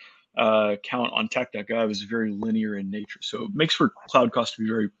user count on tech.gov is very linear in nature. So it makes for cloud costs to be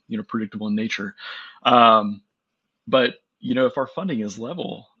very, predictable in nature. But, if our funding is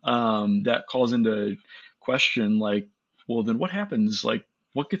level, that calls into question, like, well, then what happens? Like,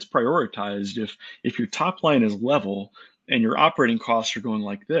 what gets prioritized if your top line is level and your operating costs are going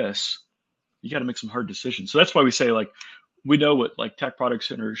like this? You got to make some hard decisions. So that's why we say, like, we know what like tech product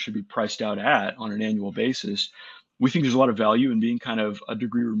centers should be priced out at on an annual basis. We think there's a lot of value in being kind of a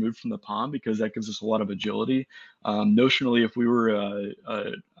degree removed from the pond because that gives us a lot of agility. Notionally, if we were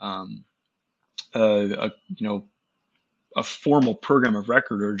a formal program of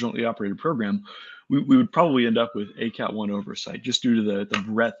record or a jointly operated program, we would probably end up with ACAT 1 oversight just due to the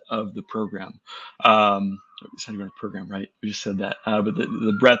breadth of the program. It's not even a program, right? We just said that, but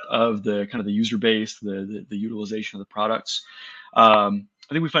the breadth of the kind of the user base, the utilization of the products. I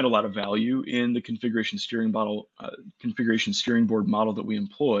think we find a lot of value in the configuration steering board model that we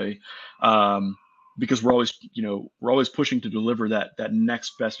employ, because we're always pushing to deliver that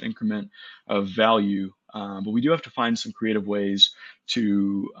next best increment of value. But we do have to find some creative ways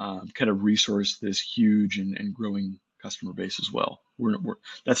to kind of resource this huge and growing customer base as well.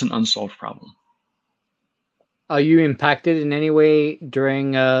 That's an unsolved problem. Are you impacted in any way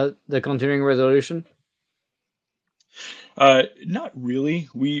during the continuing resolution? Not really.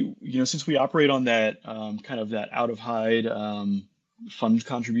 We, since we operate on that kind of that out of hide fund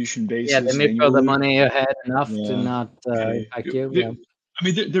contribution basis. Yeah, they may throw the money ahead enough to not impact you. Yeah. I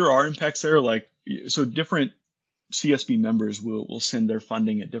mean, there are impacts there. Like, so different CSB members will send their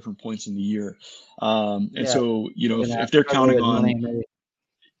funding at different points in the year, and so if they're counting on.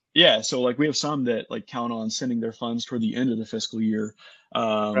 Yeah, so like we have some that like count on sending their funds toward the end of the fiscal year,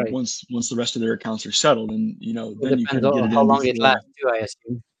 Right. once the rest of their accounts are settled, and then you depends kind of get on it how in long it before. lasts too, I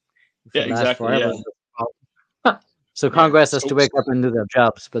assume. If Yeah, it lasts exactly. forever, Yeah. So Congress has to wake up and do their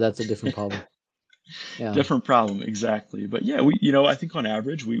jobs, but that's a different problem. Yeah. Different problem, exactly. But yeah, we, I think on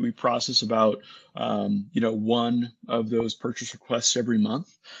average we process about one of those purchase requests every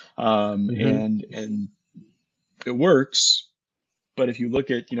month, and it works. But if you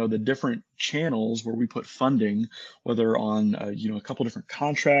look at the different channels where we put funding, whether on a couple different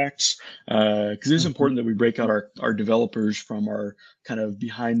contracts, because it's important that we break out our developers from our kind of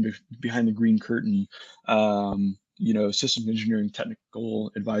behind the green curtain, systems engineering,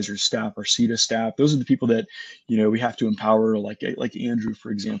 technical advisors staff, our CETA staff. Those are the people that we have to empower, like Andrew,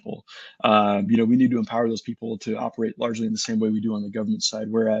 for example. We need to empower those people to operate largely in the same way we do on the government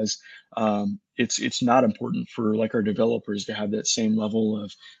side. Whereas it's not important for like our developers to have that same level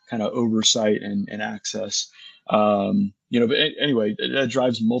of kind of oversight and access. But anyway, that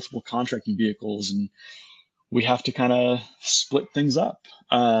drives multiple contracting vehicles, and we have to kind of split things up.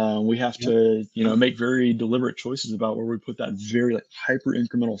 We have to, make very deliberate choices about where we put that very like hyper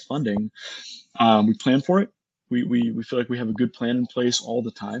incremental funding. We plan for it. We feel like we have a good plan in place all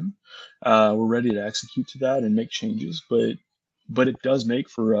the time. We're ready to execute to that and make changes, but it does make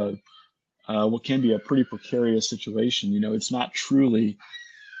for what can be a pretty precarious situation. It's not truly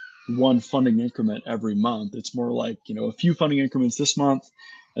one funding increment every month. It's more like, a few funding increments this month,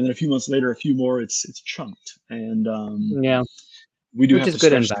 and then a few months later, a few more. It's chunked, and we do have to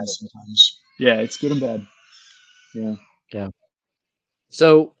stretch things sometimes. Yeah, it's good and bad. Yeah.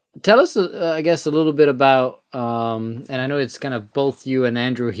 So tell us, I guess, a little bit about, and I know it's kind of both you and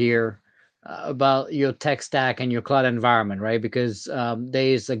Andrew here, about your tech stack and your cloud environment, right? Because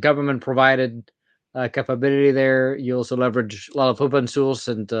there's a government provided capability there. You also leverage a lot of open source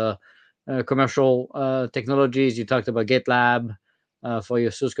and commercial technologies. You talked about GitLab for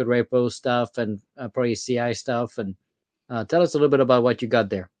your source code repo stuff and probably CI stuff. And tell us a little bit about what you got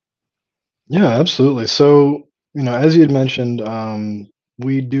there. Yeah, absolutely. So, as you had mentioned,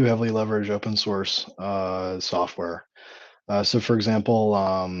 we do heavily leverage open source software. So, for example,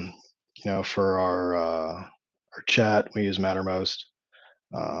 for our chat, we use Mattermost,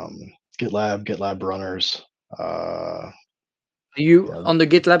 GitLab runners. Are you on the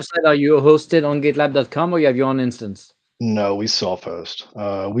GitLab side? Are you hosted on GitLab.com or you have your own instance? No, we self-host.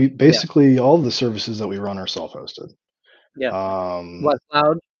 We basically all of the services that we run are self-hosted. Yeah. What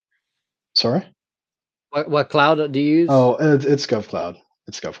cloud? Sorry. What cloud do you use? Oh, it's GovCloud.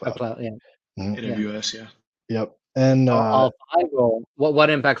 It's GovCloud. Cloud, yeah. AWS, yeah. Yep. And all five, or what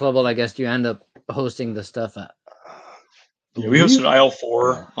impact level, I guess, do you end up hosting the stuff at? Yeah, we hosted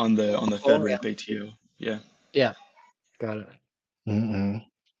IL4 on the FedRAMP ATO. Yeah. Yeah. Got it.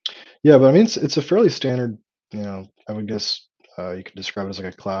 Yeah, but I mean, it's a fairly standard. I would guess you could describe it as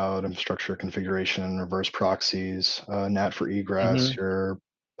like a cloud infrastructure configuration, reverse proxies, NAT for egress, your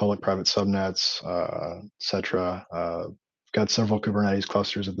public-private subnets, etc. got several Kubernetes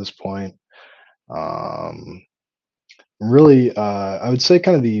clusters at this point. Really, I would say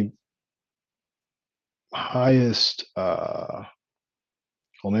kind of the highest, well,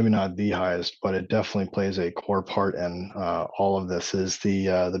 maybe not the highest, but it definitely plays a core part in all of this is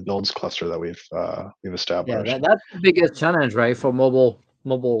the builds cluster that we've established. That's the biggest challenge, right, for mobile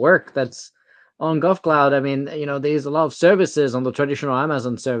work. That's on GovCloud. I mean, there's a lot of services on the traditional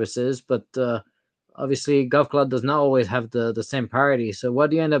Amazon services, but obviously GovCloud does not always have the same priority. So what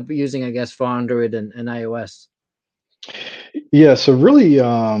do you end up using, I guess, for Android and iOS? Yeah, so really,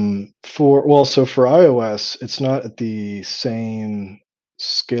 for iOS, it's not at the same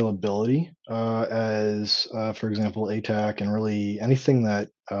scalability as, for example, ATAC, and really anything that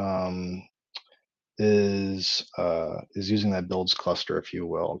is using that builds cluster, if you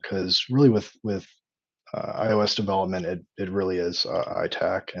will, because really with iOS development, it really is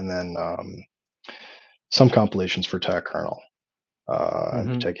ITAC, and then some compilations for TAC kernel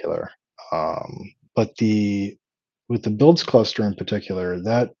in particular. But with the builds cluster in particular,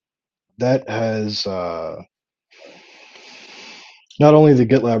 that has not only the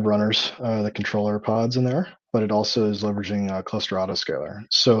GitLab runners, the controller pods in there, but it also is leveraging cluster autoscaler.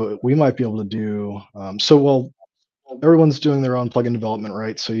 So we might be able to do well. Everyone's doing their own plugin development,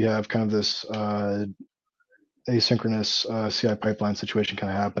 right? So you have kind of this asynchronous CI pipeline situation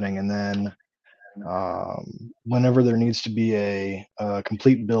kind of happening, and then whenever there needs to be a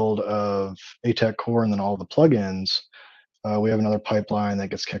complete build of ATAC core and then all the plugins, we have another pipeline that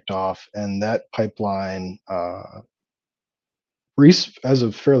gets kicked off, and that pipeline, as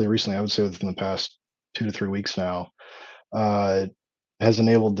of fairly recently, I would say within the past 2 to 3 weeks now, has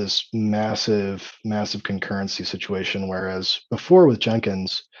enabled this massive concurrency situation. Whereas before with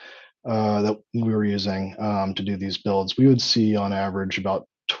Jenkins, that we were using to do these builds, we would see on average about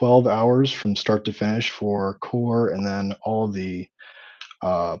 12 hours from start to finish for core, and then all of the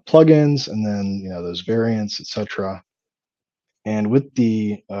plugins, and then those variants, etc. And with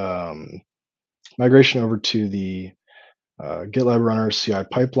the migration over to the GitLab runner CI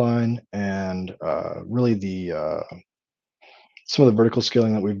pipeline, and really some of the vertical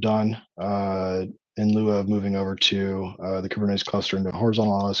scaling that we've done in lieu of moving over to the Kubernetes cluster into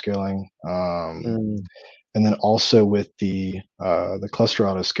horizontal auto scaling, and then also with the cluster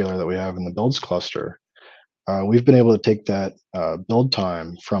auto scaler that we have in the builds cluster, we've been able to take that build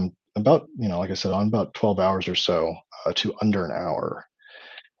time from about, like I said, on about 12 hours or so to under an hour.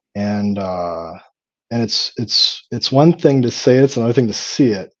 And it's one thing to say it's another thing to see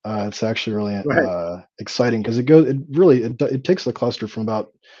it. It's actually really exciting, because it takes the cluster from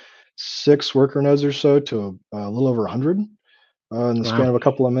about 6 worker nodes or so to a little over 100 in the span of a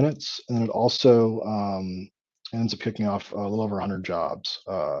couple of minutes, and then it also ends up kicking off a little over 100 jobs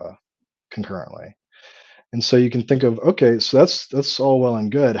concurrently. And so you can think of, okay, so that's all well and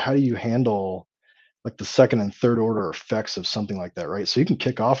good. How do you handle like the second and third order effects of something like that, right? So you can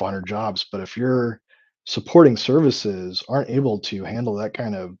kick off 100 jobs, but if your supporting services aren't able to handle that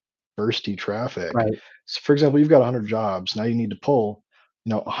kind of bursty traffic, so for example, you've got 100 jobs, now you need to pull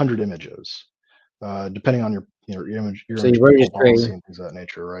 100 images, depending on your image policy and things of that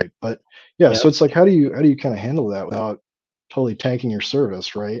nature, right? But yeah, so it's like, how do you kind of handle that without totally tanking your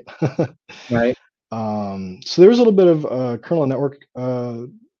service, right? Right. So there was a little bit of kernel network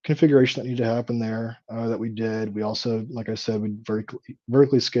configuration that needed to happen there that we did. We also, like I said, we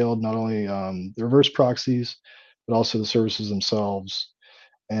vertically scaled not only the reverse proxies, but also the services themselves.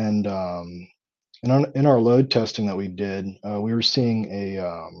 And in our load testing that we did, we were seeing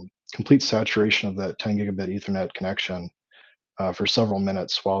a complete saturation of that 10 gigabit Ethernet connection for several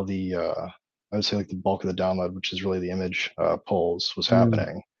minutes while I would say like the bulk of the download, which is really the image pulls, was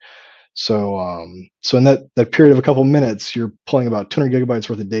happening. So in that period of a couple minutes, you're pulling about 200 gigabytes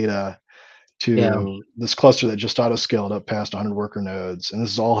worth of data to this cluster that just auto scaled up past 100 worker nodes, and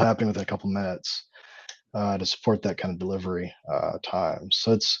this is all happening within a couple minutes to support that kind of delivery time.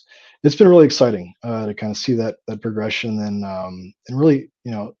 So it's been really exciting to kind of see that progression, and really,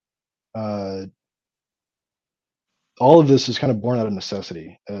 all of this is kind of born out of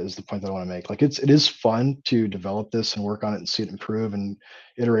necessity, is the point that I want to make. Like, it is fun to develop this and work on it and see it improve and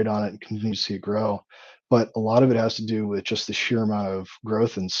iterate on it and continue to see it grow. But a lot of it has to do with just the sheer amount of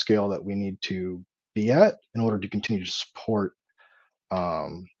growth and scale that we need to be at in order to continue to support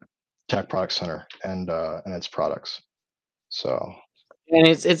TAC Product Center and its products. So. And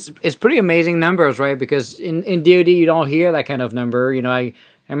it's pretty amazing numbers, right? Because in DoD you don't hear that kind of number. I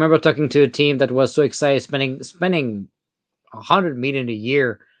remember talking to a team that was so excited, spending $100 million a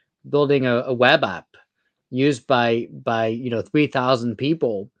year building a web app used by 3,000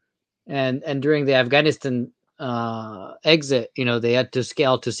 people, and during the Afghanistan exit, they had to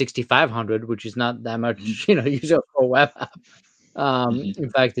scale to 6,500, which is not that much, usual for a web app. In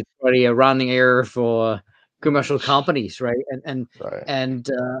fact, it's probably a rounding error for commercial companies, right? Right. And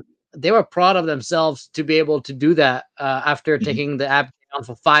they were proud of themselves to be able to do that after taking the app down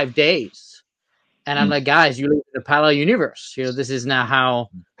for 5 days. And I'm like, guys, you live in a parallel universe. This is not how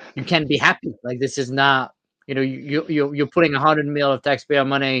you can be happy. Like, this is not, you're putting 100 mil of taxpayer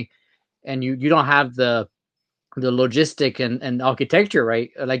money, and you don't have the logistic and architecture, right?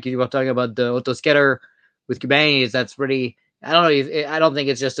 Like you were talking about the Autoscaler with Kubernetes. That's really, I don't know. I don't think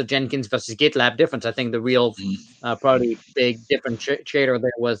it's just a Jenkins versus GitLab difference. I think the real, probably big differentiator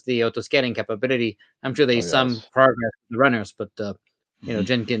there was the autoscaling capability. I'm sure there's some progress in the runners, but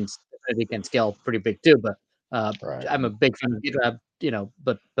Jenkins definitely can scale pretty big too. But I'm a big fan of GitLab.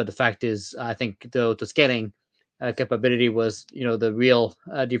 But the fact is, I think the autoscaling capability was, the real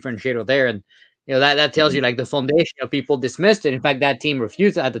differentiator there. And that tells you, like, the foundation of people dismissed it. In fact, that team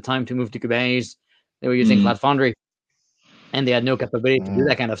refused at the time to move to Kubernetes. They were using Cloud Foundry, and they had no capability to do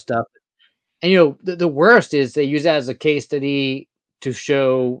that kind of stuff. And the worst is they use that as a case study to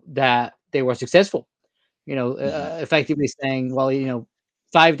show that they were successful. Effectively saying, well,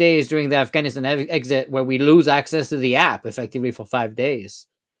 5 days during the Afghanistan exit, where we lose access to the app effectively for 5 days,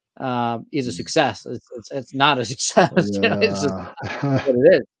 is a success. It's not a success. It's just what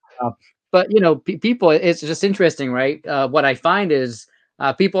it is. But people, it's just interesting, right? What I find is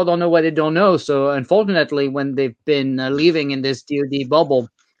people don't know what they don't know. So unfortunately, when they've been living in this DoD bubble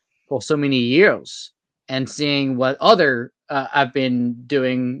for so many years and seeing what other have been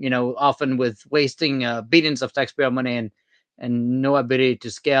doing, often with wasting billions of taxpayer money and no ability to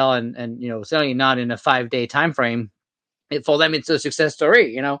scale, and certainly not in a 5-day time frame, for them it's a success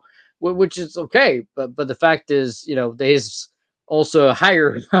story, which is okay. But the fact is, there's also a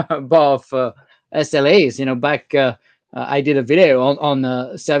higher bar of SLAs. Back I did a video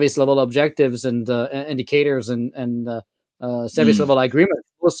on service level objectives and indicators and service level agreements.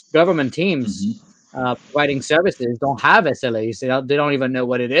 Most government teams providing services don't have SLAs. They don't even know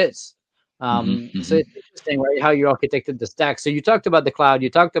what it is. So it's interesting, right, how you architected the stack. So you talked about the cloud, you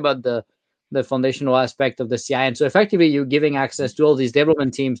talked about the foundational aspect of the CI. And so effectively you're giving access to all these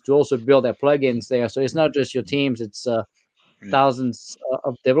development teams to also build their plugins there. So it's not just your teams, it's thousands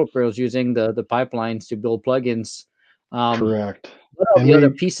of developers using the pipelines to build plugins. Correct. What are the other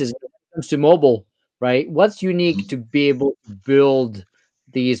pieces when it comes to mobile, right? What's unique to be able to build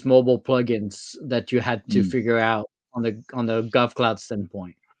these mobile plugins that you had to figure out on the GovCloud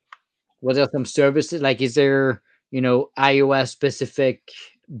standpoint? Was there some services? Like, is there, iOS specific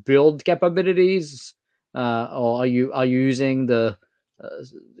build capabilities, or are you using the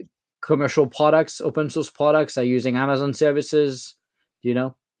commercial products, open source products? Are you using Amazon services? Do you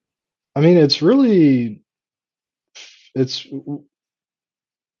know? I mean,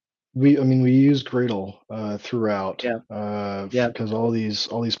 we use Gradle throughout, because all these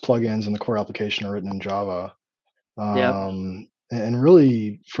plugins and the core application are written in Java. And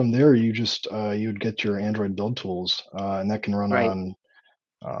really from there you just you would get your Android build tools, and that can run on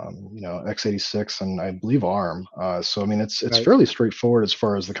x86 and I believe ARM. So I mean it's fairly straightforward as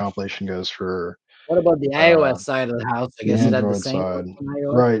far as the compilation goes for. What about the iOS side of the house? I guess is that the same side,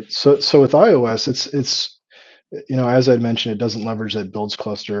 right? So with iOS, it's as I'd mentioned, it doesn't leverage that builds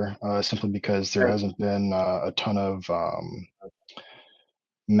cluster simply because there hasn't been a ton of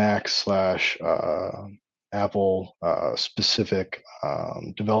Mac / Apple specific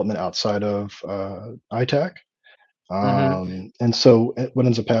development outside of ITAC. And so what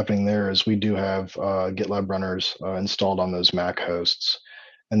ends up happening there is we do have GitLab runners installed on those Mac hosts,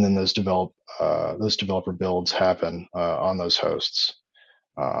 and then those developer builds happen on those hosts.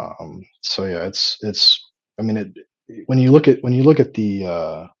 So yeah, when you look at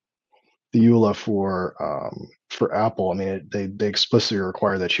the EULA for Apple, I mean they explicitly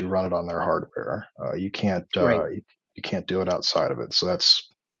require that you run it on their hardware. You can't you can't do it outside of it. So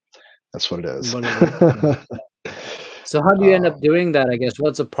that's what it is. So how do you end up doing that? I guess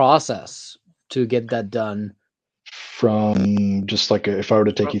what's the process to get that done? From just like if I were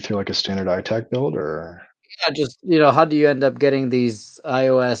to take you through like a standard ITAC build, or just how do you end up getting these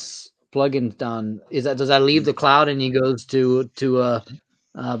iOS plugins done? Does that leave the cloud and he goes to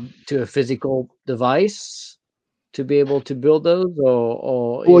a physical device to be able to build those,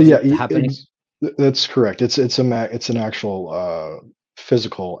 or well, yeah, happening? That's correct. It's a Mac. It's an actual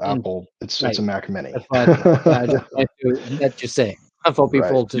physical Apple. It's a Mac Mini. I just like to let you say for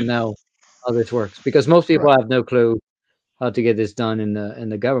people to know how this works, because most people have no clue how to get this done in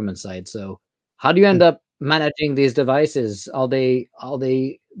the government side. So how do you end up managing these devices? Are they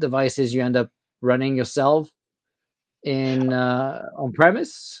devices you end up running yourself in on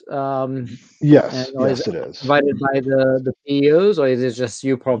premise? And Yes, or is yes, it it is. provided by the PEOs, or is it just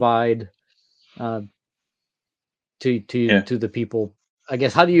you provide uh, Yeah. to the people? I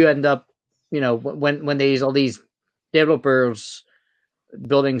guess how do you end up, when there's all these developers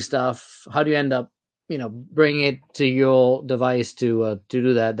building stuff, how do you end up, bringing it to your device to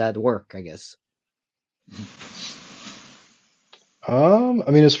do that work? I guess.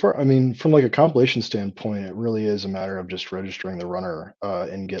 I mean, from like a compilation standpoint, it really is a matter of just registering the runner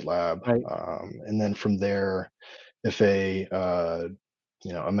in GitLab, Right. and then from there, if a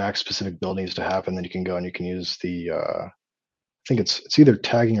Mac specific build needs to happen, then you can go and you can use I think it's either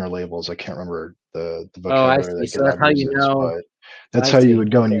tagging or labels. I can't remember the Oh, I vocabulary see. that So that's GitLab how you uses, know. but that's I how you see.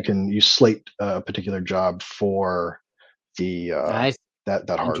 would go and Okay. you slate a particular job for the I see. that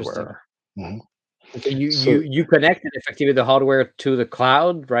Interesting. hardware. Mhm. So So you connected effectively the hardware to the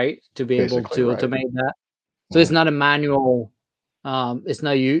cloud, right, to be able basically, to right. automate that. So it's Mhm. not a manual. It's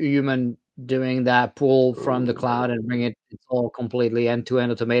not human doing that pull from the cloud and bring it. It's all completely end to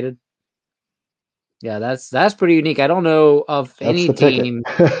end automated. Yeah, that's pretty unique. I don't know of That's any the ticket. team.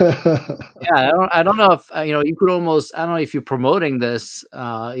 Yeah, I don't know if you could almost. I don't know if you're promoting this,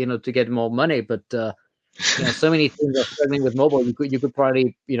 to get more money, but so many teams are struggling with mobile. You could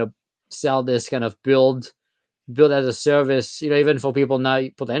probably sell this kind of build as a service, even for people now Hmm.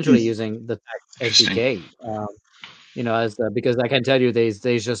 potentially using the Tech Interesting. SDK. As because I can tell you, there's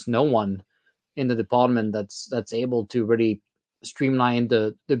just no one in the department that's able to really streamline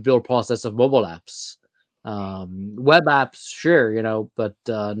the build process of mobile apps. Web apps, sure, but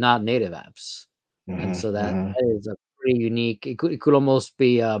not native apps. And Mhm, so that mhm. is a pretty unique. It could almost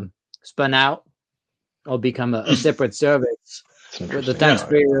be spun out or become a Hmm. separate service It's with the interesting. Yeah. Yeah,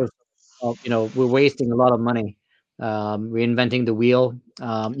 taxpayers. We're wasting a lot of money reinventing the wheel.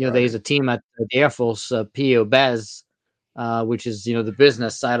 right. There's a team at the Air Force, PO BES, which is the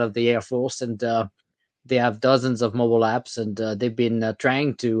business side of the Air Force, and they have dozens of mobile apps, and they've been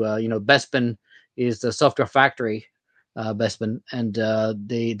trying to, Bespin is the software factory, Bespin, and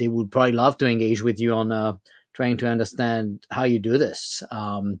they would probably love to engage with you on trying to understand how you do this.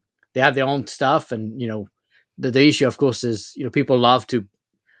 They have their own stuff, and the issue, of course, is people love to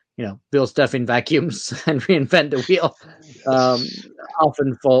build stuff in vacuums and reinvent the wheel, um,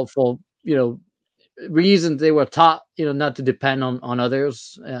 often for reasons they were taught not to depend on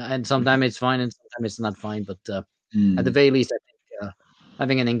others, and sometimes it's fine and sometimes it's not fine, but at the Hmm. very least I think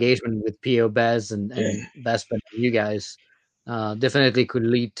having an engagement with PO Bez and Yeah. Best and you guys definitely could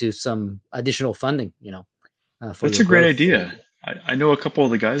lead to some additional funding for That's your a great growth. idea. I know a couple of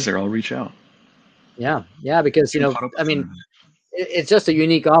the guys there. I'll reach out. Yeah, because Get them caught up I with mean, them. it's just a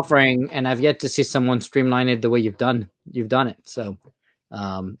unique offering, and I've yet to see someone streamline it the way you've done it. So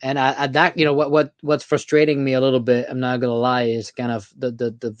and at that, what's frustrating me a little bit, I'm not gonna lie, is kind of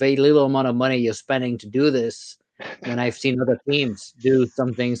the very little amount of money you're spending to do this. When I've seen other teams do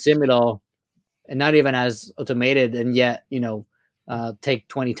something similar and not even as automated, and yet take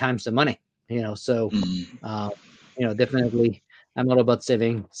 20 times the money. So Hmm. uh, definitely, I'm all about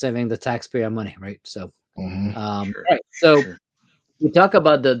saving the taxpayer money, right? So Mhm. Sure. right. Sure. So Sure. we talk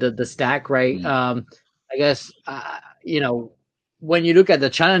about the stack, right? Mm. I guess when you look at the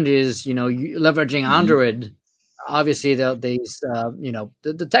challenges, leveraging Hmm. Android, obviously these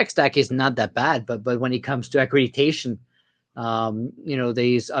the tech stack is not that bad, but when it comes to accreditation,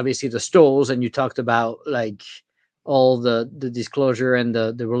 there's obviously the stalls, and you talked about like all the disclosure and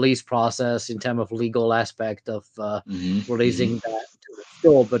the release process in terms of legal aspect of Hmm. releasing Hmm. that to the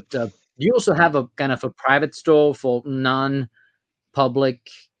store, but you also have a kind of a private store for non public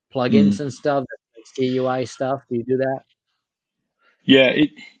plugins Mm. and stuff, like CUI stuff? Do you do that? Yeah,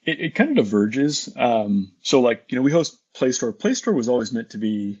 it kind of diverges. So like, we host Play Store. Play Store was always meant to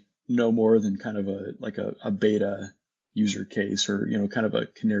be no more than kind of a beta user case, or, kind of a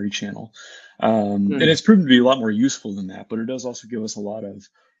canary channel. And Mm, it's proven to be a lot more useful than that, but it does also give us a lot of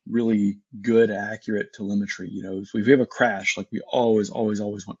really good, accurate telemetry. If we have a crash, like, we always, always,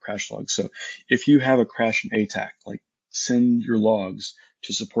 always want crash logs. So if you have a crash in ATAC, like, send your logs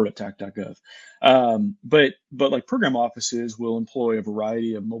to support@tac.gov. But like, program offices will employ a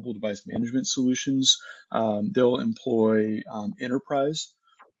variety of mobile device management solutions. They'll employ enterprise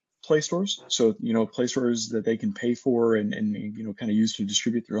Play stores, so Play stores that they can pay for and kind of use to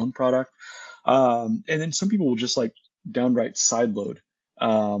distribute their own product. And then some people will just like downright sideload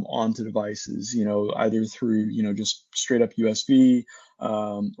onto devices, either through just straight up USB,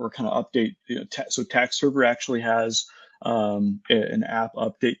 or kind of update. So Tax Server actually has an app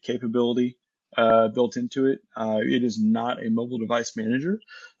update capability built into it. It is not a mobile device manager,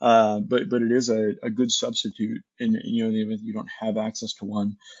 but it is a good substitute in the event you don't have access to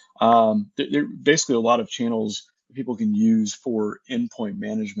one. There are basically a lot of channels people can use for endpoint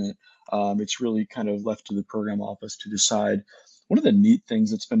management. It's really kind of left to the program office to decide. One of the neat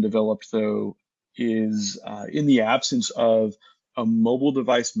things that's been developed, though, is in the absence of a mobile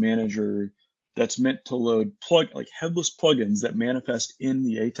device manager that's meant to load headless plugins that manifest in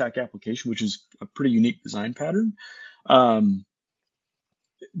the ATAC application, which is a pretty unique design pattern.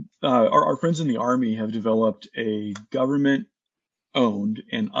 Our friends in the Army have developed a government-owned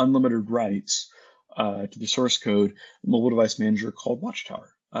and unlimited rights to the source code mobile device manager called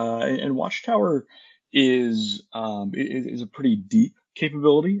Watchtower. And Watchtower is a pretty deep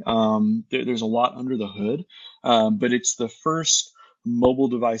capability. There's a lot under the hood, but it's the first mobile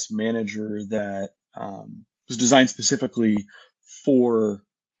device manager that was designed specifically for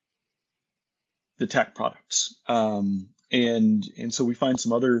the TAC products. And so we find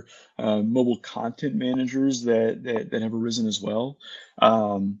some other mobile content managers that have arisen as well.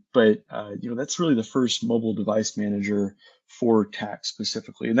 But that's really the first mobile device manager for TAC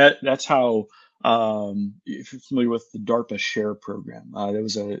specifically. And that's how, if you're familiar with the DARPA SHARE program, it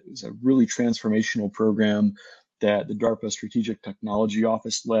was a really transformational program that the DARPA Strategic Technology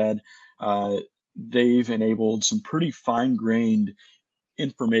Office led. They've enabled some pretty fine-grained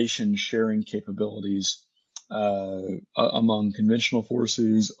information sharing capabilities among conventional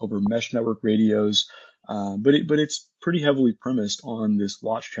forces over mesh network radios, but it's pretty heavily premised on this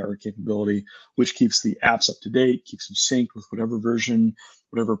Watchtower capability, which keeps the apps up to date, keeps them synced with whatever version,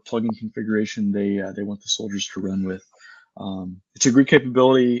 whatever plugin configuration they want the soldiers to run with. It's a great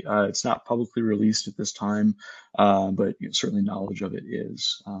capability. It's not publicly released at this time, but certainly knowledge of it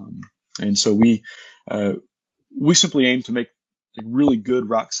is. And so we simply aim to make really good,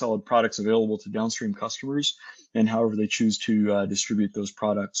 rock solid products available to downstream customers, and however they choose to distribute those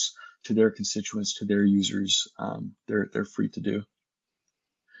products to their constituents, to their users, they're free to do.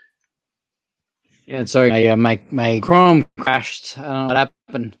 Yeah, sorry, my Chrome crashed. I don't know what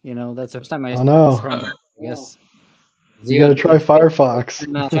happened. That's the first time I Oh no. Chrome, I guess. You gotta try Firefox.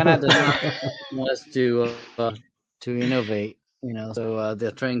 No, China does not want us to innovate. So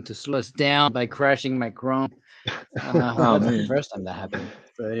they're trying to slow us down by crashing my Chrome. That's the first time that happened.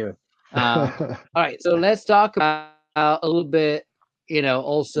 So anyway, all right. So let's talk about a little bit.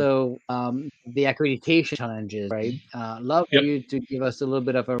 Also the accreditation challenges, right? Love for you to give us a little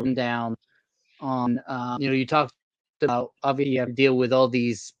bit of a rundown on. You talked about obviously you have to deal with all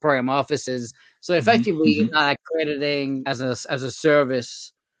these program offices. So effectively, you're not accrediting as a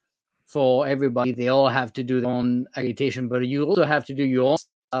service for everybody. They all have to do their own accreditation, but you also have to do your own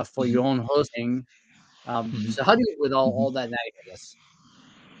stuff for your own hosting. So how do you with all that, I guess?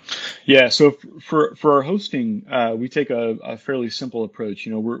 Yeah, so for our hosting, we take a fairly simple approach.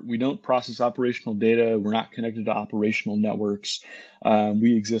 We don't process operational data. We're not connected to operational networks.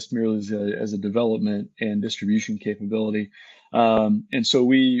 We exist merely as a development and distribution capability. And so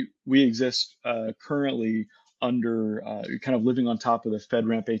we exist currently under kind of living on top of the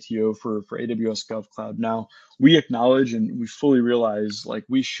FedRAMP ATO for AWS GovCloud. Now, we acknowledge and we fully realize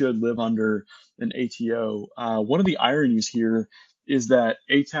we should live under an ATO. One of the ironies here is that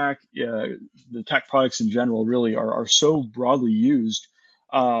ATAC, the TAC products in general, really are so broadly used.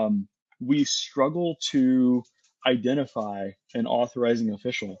 We struggle to identify an authorizing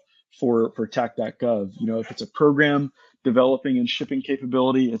official for TAC.gov. If it's a program developing and shipping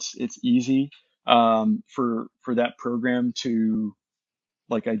capability, it's easy for that program to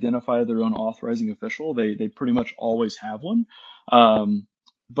identify their own authorizing official. They pretty much always have one.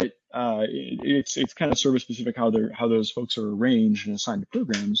 But it's kind of service specific how those folks are arranged and assigned to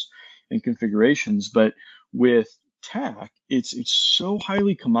programs and configurations. But with TAC, it's so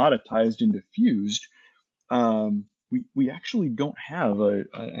highly commoditized and diffused. We actually don't have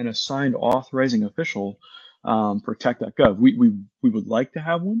an assigned authorizing official for TAC.gov. We would like to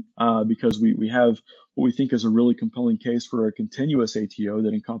have one because we have what we think is a really compelling case for a continuous ATO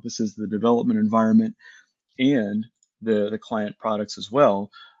that encompasses the development environment and the client products as well.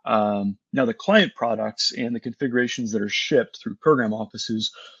 Now, the client products and the configurations that are shipped through program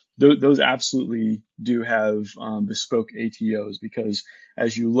offices, those absolutely do have bespoke ATOs, because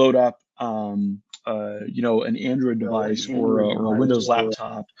as you load up an Android device or a Windows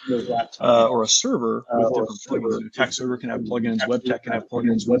laptop or a server with different plugins. TAC server can have plugins, WebTech can have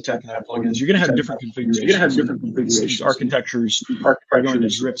plugins, WebTech can have plugins. You're going to have different configurations. These architectures are going to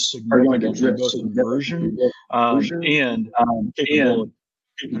drip significantly, both in version and capability,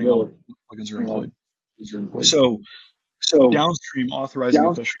 depending on what plugins are employed. So downstream authorizing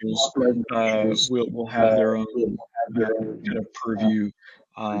officials will have their own kind of purview.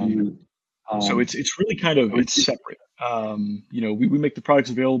 So it's really kind of it's separate. We make the products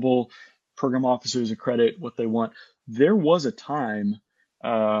available. Program officers accredit what they want. There was a time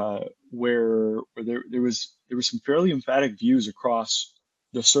where there was some fairly emphatic views across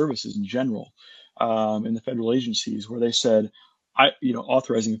the services in general, in the federal agencies, where they said,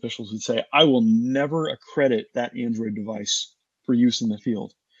 authorizing officials would say, I will never accredit that Android device for use in the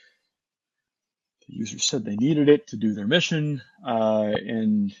field. The user said they needed it to do their mission,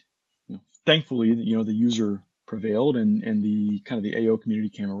 and thankfully, the user prevailed, and the kind of the AO community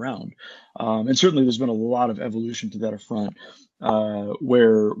came around. And certainly, there's been a lot of evolution to that front,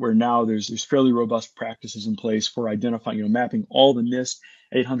 where now there's fairly robust practices in place for identifying, mapping all the NIST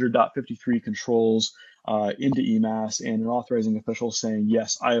 800.53 controls into EMAS, and an authorizing official saying,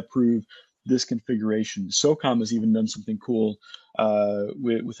 yes, I approve this configuration. SOCOM has even done something cool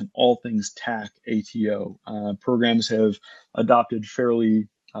with an all things TAC ATO. Programs have adopted fairly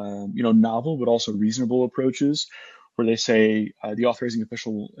novel but also reasonable approaches, where they say the authorizing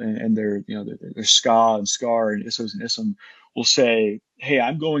official and their SCA and SCAR and ISOs and ISM will say, hey,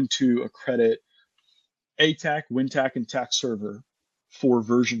 I'm going to accredit ATAC, WinTAC, and TAC server for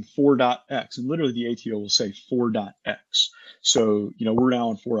version 4.x, and literally the ATO will say 4.x. So we're now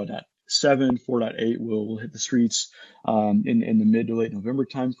on 4.7, 4.8 will hit the streets in the mid to late November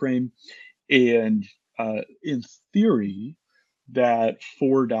timeframe, and in theory, that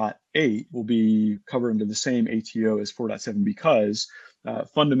 4.8 will be covered under the same ATO as 4.7 because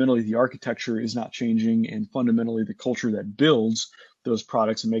fundamentally the architecture is not changing, and fundamentally the culture that builds those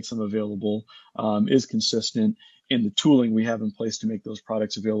products and makes them available is consistent, and the tooling we have in place to make those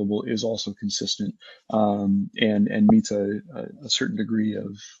products available is also consistent, and meets a certain degree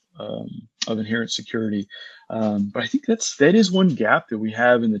of inherent security. But I think that is one gap that we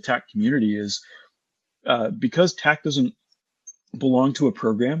have in the TAC community is because TAC doesn't belong to a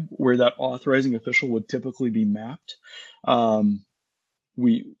program where that authorizing official would typically be mapped.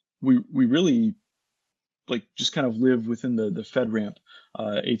 We really just kind of live within the FedRAMP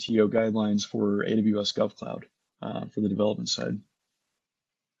ATO guidelines for AWS GovCloud for the development side.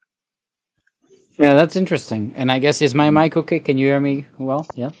 Yeah, that's interesting. And I guess, is my mic okay? Can you hear me well?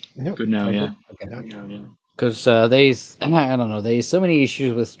 Yeah. Yep. Good now, yeah. Okay. Because there's, I don't know, there's so many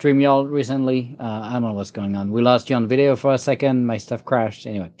issues with StreamYard recently. I don't know what's going on. We lost you on video for a second. My stuff crashed.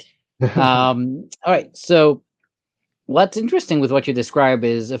 Anyway. All right. So what's interesting with what you describe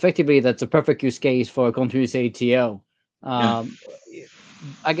is effectively that's a perfect use case for a continuous ATO.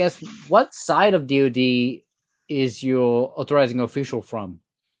 I guess, what side of DoD is your authorizing official from?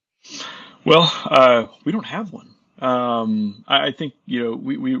 Well, we don't have one. I think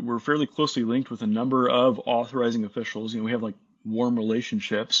we're fairly closely linked with a number of authorizing officials. We have warm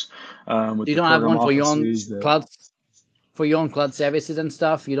relationships with. You don't have one for your own cloud, for your own cloud services and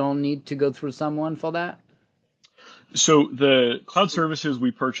stuff. You don't need to go through someone for that. So the cloud services we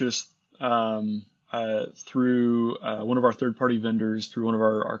purchased through one of our third-party vendors, through one of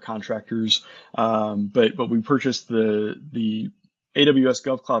our contractors, but we purchased the AWS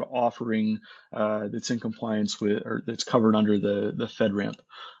GovCloud offering that's in compliance with, or that's covered under the FedRAMP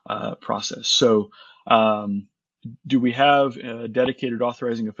process. So do we have a dedicated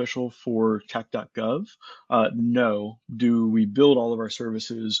authorizing official for TAC.gov? No. Do we build all of our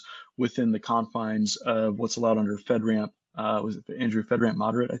services within the confines of what's allowed under FedRAMP? Was it Andrew FedRAMP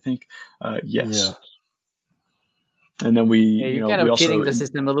Moderate, I think? Yes. Yeah. And then you're kind of kidding the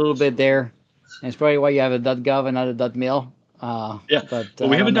system a little bit there. And it's probably why you have a .gov and not a .mil. But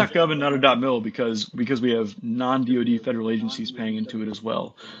we have a .gov and not a .mil because we have non-DoD federal agencies paying into it as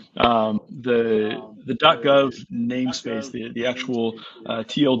well. The .gov namespace, the actual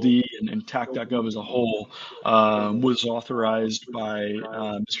TLD and TAC.gov as a whole was authorized by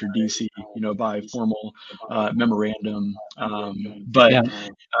Mr. DC, by formal memorandum.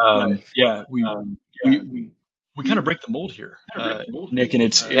 We kind of break the mold here, Nick, and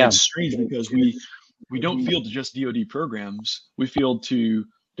it's strange because we don't field to just DoD programs. We field to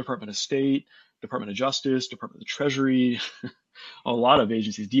Department of State, Department of Justice, Department of the Treasury, a lot of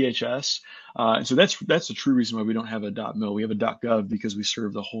agencies, DHS. And so that's the true reason why we don't have a .mil. We have a .gov because we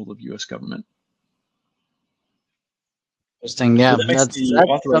serve the whole of U.S. government. Interesting. Yeah, so that's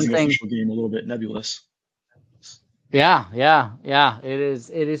authorizing official game a little bit nebulous. Yeah. It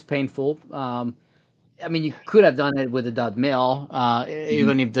is painful. I mean, you could have done it with a .mil,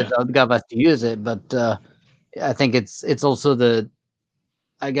 even if the .gov has to use it. But I think it's also the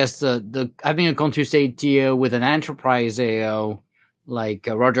having a continuous ATO with an enterprise AO like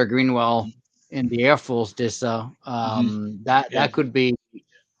Roger Greenwell in the Air Force DISA. That Yeah. could be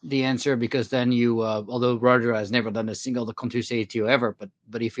the answer, because then you, although Roger has never done a single the Contus ATO ever,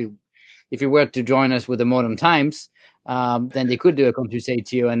 but if you were to join us with the modern times, then they could do a Contus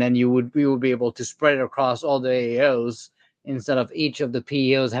ATO, and then we would be able to spread it across all the AOs instead of each of the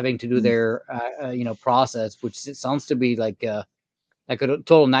PEOs having to do their process, which sounds to be like a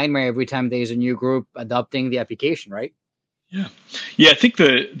total nightmare every time there's a new group adopting the application, right? Yeah, yeah. I think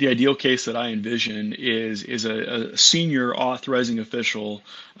the ideal case that I envision is a senior authorizing official,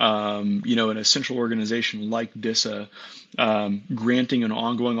 in a central organization like DISA, granting an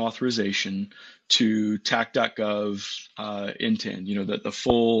ongoing authorization to TAC.gov intent, the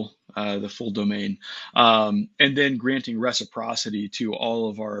full domain, and then granting reciprocity to all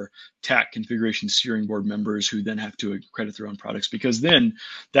of our TAC configuration steering board members who then have to accredit their own products, because then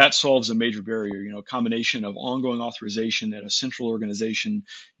that solves a major barrier. A combination of ongoing authorization at a central organization,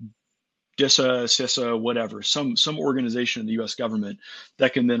 DISA, CISA, whatever, some organization in the U.S. government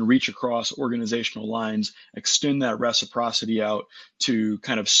that can then reach across organizational lines, extend that reciprocity out to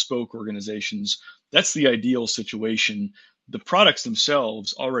kind of spoke organizations. That's the ideal situation. The products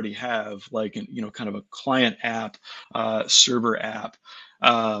themselves already have kind of a client app, server app.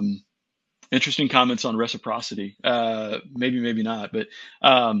 Interesting comments on reciprocity. Maybe not, but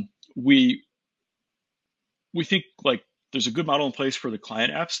we think there's a good model in place for the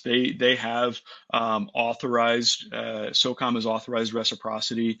client apps. They have authorized, SOCOM has authorized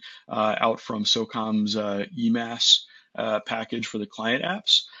reciprocity out from SOCOM's EMAS package for the client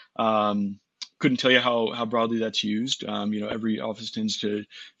apps. Couldn't tell you how broadly that's used. Every office tends to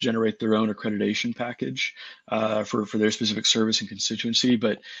generate their own accreditation package for their specific service and constituency.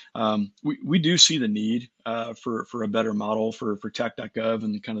 But we do see the need for a better model for TAC.gov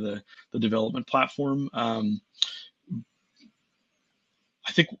and kind of the development platform. I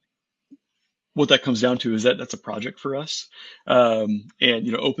think what that comes down to is that's a project for us. And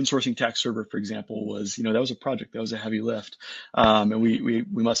open sourcing TAC server, for example, was that was a project, that was a heavy lift. And we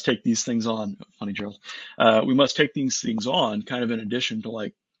must take these things on. Funny, Gerald. We must take these things on kind of in addition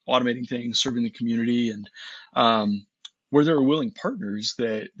to automating things, serving the community, and where there are willing partners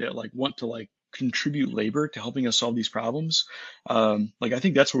that want to contribute labor to helping us solve these problems. I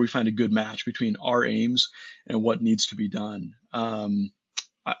think that's where we find a good match between our aims and what needs to be done.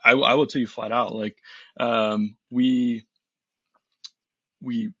 I will tell you flat out, we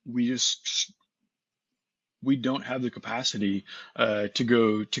don't have the capacity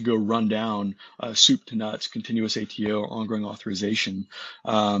to go run down soup to nuts continuous ATO or ongoing authorization.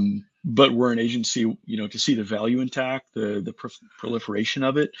 But we're an agency, to see the value in TAC, the proliferation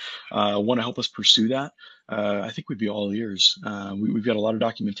of it, want to help us pursue that. I think we'd be all ears. We've got a lot of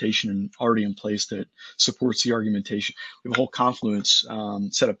documentation already in place that supports the argumentation. We have a whole Confluence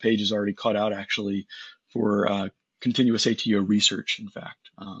set of pages already cut out actually for continuous ATO research, in fact.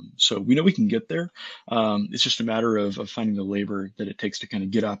 So we know we can get there. It's just a matter of finding the labor that it takes to kind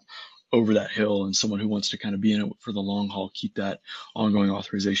of get up over that hill, and someone who wants to kind of be in it for the long haul, keep that ongoing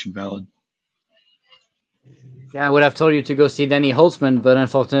authorization valid. Yeah, I would have told you to go see Danny Holtzman, but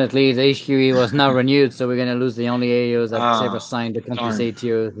unfortunately the HQE was not renewed, so we're going to lose the only AOs that's ever signed the country's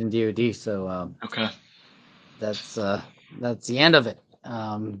ATOs in DoD. So okay, that's the end of it.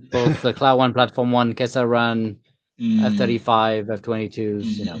 Both the Cloud One, Platform One, Kesa Run, F-35,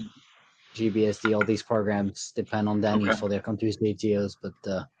 F-22s, GBSD, all these programs depend on Danny for their country's ATOs, but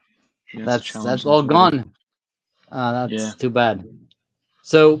that's all gone. That's too bad.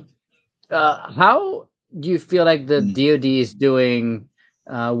 So how do you feel like the DoD is doing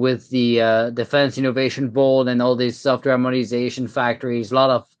with the Defense Innovation Board and all these software harmonization factories? A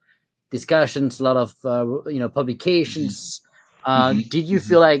lot of discussions, a lot of publications. Did you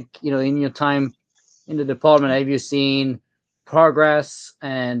feel like in your time in the department, have you seen progress?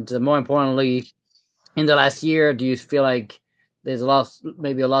 And more importantly, in the last year, do you feel like there's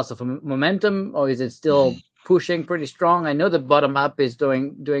maybe a loss of momentum, or is it still pushing pretty strong? I know the bottom up is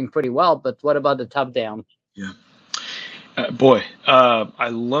doing pretty well, but what about the top down? Yeah, boy, I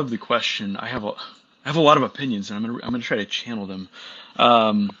love the question. I have a lot of opinions, and I'm gonna try to channel them.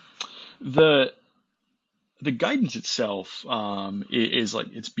 The guidance itself is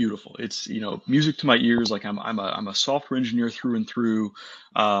it's beautiful. It's music to my ears. I'm a software engineer through and through,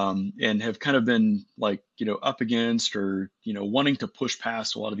 and have kind of been up against or wanting to push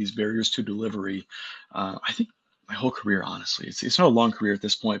past a lot of these barriers to delivery. I think my whole career, honestly, it's not a long career at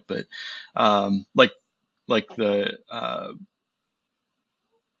this point, but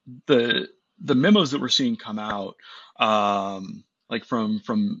the memos that we're seeing come out, like from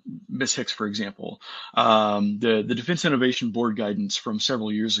Miss Hicks, for example, the Defense Innovation Board guidance from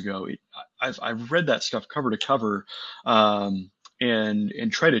several years ago. I've read that stuff cover to cover,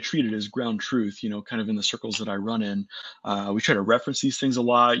 and try to treat it as ground truth. Kind of in the circles that I run in, we try to reference these things a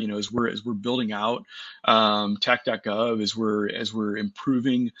lot. As we're building out TAC.gov, as we're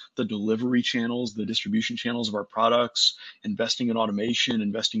improving the delivery channels, the distribution channels of our products, investing in automation,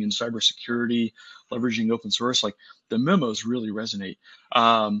 investing in cybersecurity, leveraging open source. Like, the memos really resonate.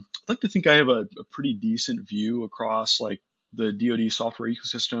 I'd like to think I have a pretty decent view across like the DoD software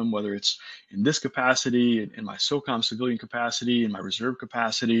ecosystem, whether it's in this capacity, in my SOCOM civilian capacity, in my reserve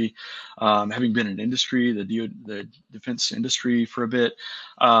capacity, having been in industry, the defense industry for a bit.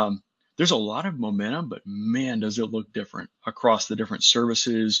 There's a lot of momentum, but man, does it look different across the different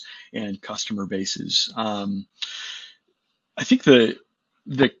services and customer bases. I think the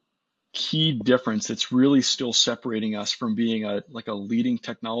key difference that's really still separating us from being a leading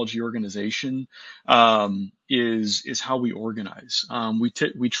technology organization is how we organize.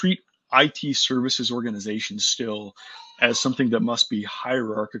 We treat IT services organizations still as something that must be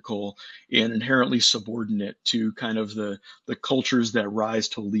hierarchical and inherently subordinate to kind of the cultures that rise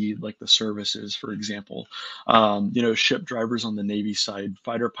to lead, like the services, for example. Ship drivers on the Navy side,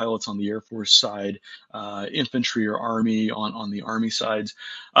 fighter pilots on the Air Force side, infantry or Army on the Army sides.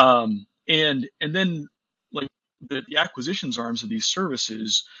 And then like the acquisitions arms of these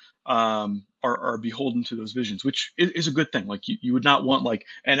services are beholden to those visions, which is a good thing. Like you would not want like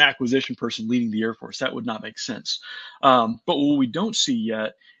an acquisition person leading the Air Force. That would not make sense. But what we don't see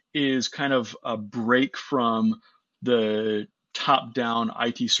yet is kind of a break from the top-down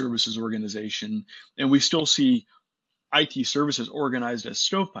IT services organization, and we still see IT services organized as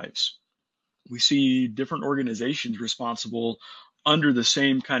stovepipes. We see different organizations responsible under the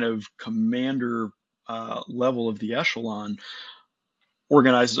same kind of commander level of the echelon,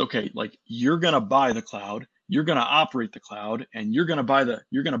 organizes, okay, like you're going to buy the cloud, you're going to operate the cloud, and you're going to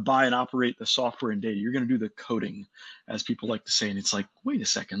buy and operate the software and data. You're going to do the coding, as people like to say. And it's like, wait a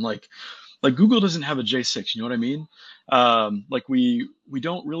second, like Google doesn't have a J6, you know what I mean? Like we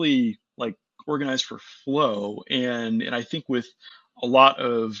don't really like organize for flow. And I think with a lot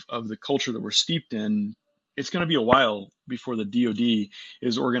of the culture that we're steeped in, it's going to be a while before the DoD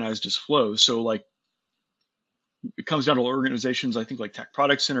is organized as flow. So like, it comes down to organizations, I think like Tech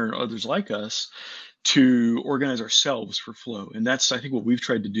Product Center and others like us, to organize ourselves for flow. And that's, I think, what we've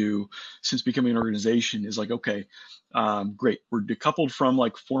tried to do since becoming an organization is like, okay, great. We're decoupled from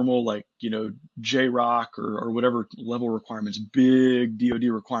like formal, like, JROC or whatever level requirements, big DoD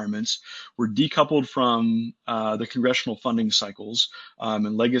requirements. We're decoupled from the congressional funding cycles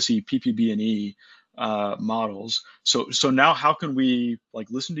and legacy PPB&E models. So now how can we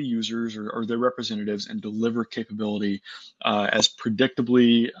like listen to users or their representatives and deliver capability as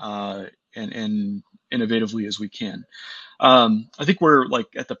predictably and innovatively as we can? I think we're like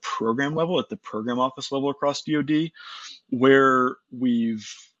at the program level, at the program office level across DoD, where we've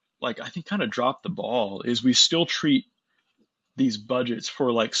like, I think, kind of dropped the ball is we still treat these budgets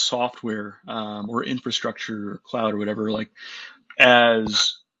for like software or infrastructure or cloud or whatever, like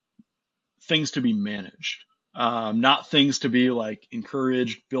as things to be managed, not things to be like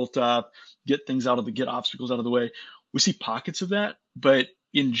encouraged, built up, get obstacles out of the way. We see pockets of that, but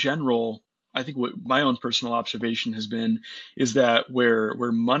in general, I think what my own personal observation has been is that where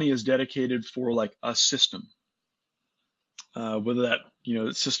money is dedicated for like a system, whether that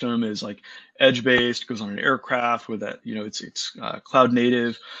system is like edge based, goes on an aircraft, whether that it's cloud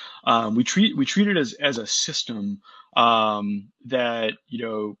native, we treat it as a system that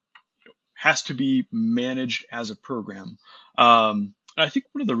has to be managed as a program. I think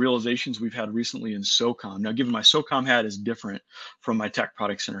one of the realizations we've had recently in SOCOM, now given my SOCOM hat is different from my Tech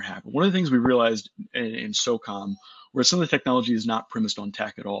Product Center hat, but one of the things we realized in SOCOM, where some of the technology is not premised on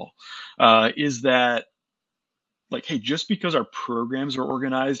TAC at all, is that like, hey, just because our programs are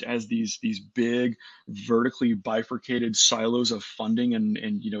organized as these big vertically bifurcated silos of funding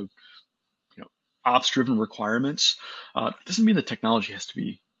and ops-driven requirements, doesn't mean the technology has to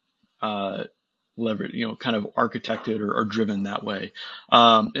be leveraged, kind of architected or driven that way.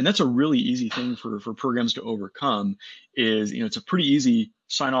 And that's a really easy thing for programs to overcome is, it's a pretty easy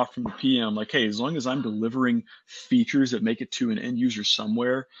sign off from the PM, like, hey, as long as I'm delivering features that make it to an end user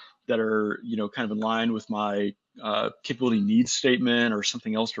somewhere that are, kind of in line with my capability needs statement or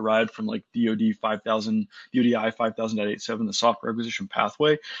something else derived from like DoD 5000, DoDI 5000.87, the software acquisition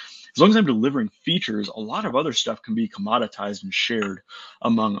pathway. As long as I'm delivering features, a lot of other stuff can be commoditized and shared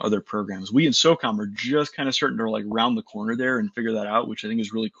among other programs. We in SOCOM are just kind of starting to like round the corner there and figure that out, which I think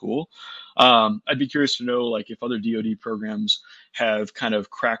is really cool. I'd be curious to know like if other DoD programs have kind of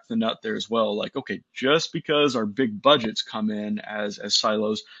cracked the nut there as well. Like, okay, just because our big budgets come in as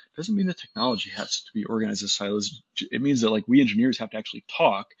silos doesn't mean the technology has to be organized as silos. It means that like we engineers have to actually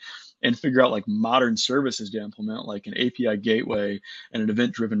talk and figure out like modern services to implement, like an API gateway and an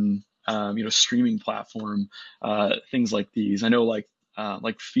event-driven, streaming platform, things like these. I know like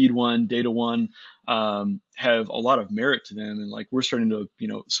Feed1, Data1 have a lot of merit to them, and like we're starting to,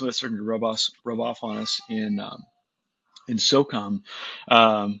 some of that's starting to rub off on us in SOCOM,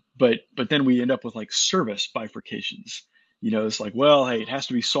 but then we end up with like service bifurcations. It's like, well, hey, it has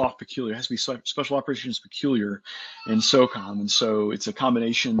to be soft peculiar, it has to be special operations peculiar in SOCOM. And so it's a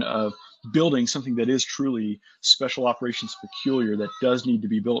combination of building something that is truly special operations peculiar that does need to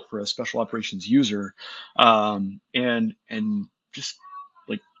be built for a special operations user, and just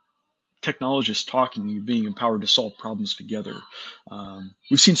like technologists talking and being empowered to solve problems together.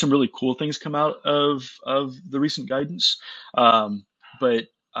 We've seen some really cool things come out of the recent guidance, but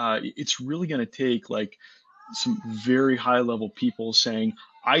it's really going to take like some very high level people saying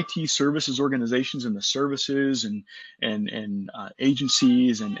IT services organizations and the services and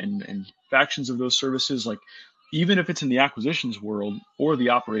agencies and factions of those services, like even if it's in the acquisitions world or the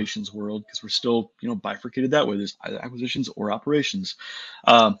operations world, because we're still bifurcated that way, there's either acquisitions or operations,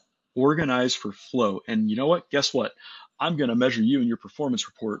 organize for flow. And you know what? Guess what? I'm going to measure you in your performance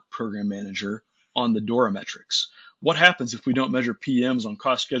report, program manager, on the DORA metrics. What happens if we don't measure PMs on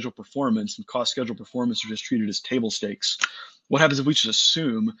cost schedule performance, and cost schedule performance are just treated as table stakes? What happens if we just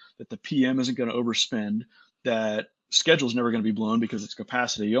assume that the PM isn't going to overspend, that schedule is never going to be blown because it's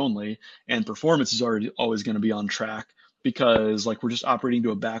capacity only, and performance is always going to be on track because like we're just operating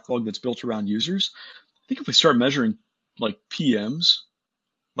to a backlog that's built around users? I think if we start measuring like PMs,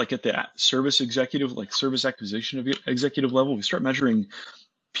 like at the service executive, like service acquisition of executive level, we start measuring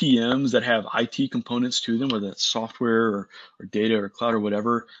PMs that have IT components to them, whether that's software or data or cloud or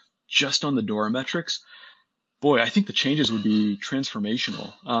whatever, just on the DORA metrics, boy, I think the changes would be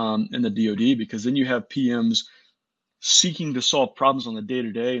transformational in the DoD, because then you have PMs seeking to solve problems on the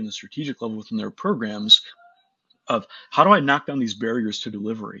day-to-day and the strategic level within their programs of how do I knock down these barriers to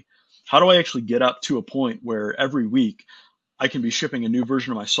delivery? How do I actually get up to a point where every week I can be shipping a new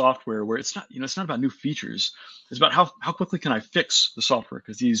version of my software where it's not, it's not about new features. It's about how quickly can I fix the software,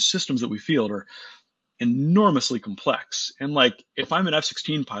 because these systems that we field are enormously complex. And like, if I'm an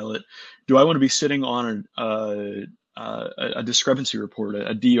F-16 pilot, do I want to be sitting on a discrepancy report,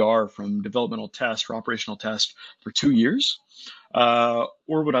 a DR from developmental test or operational test for 2 years? Or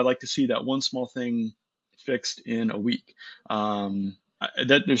would I like to see that one small thing fixed in a week?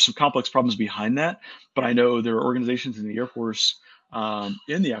 That there's some complex problems behind that, but I know there are organizations in the Air Force,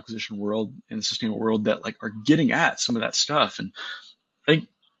 in the acquisition world, in the sustainment world, that like are getting at some of that stuff. And I think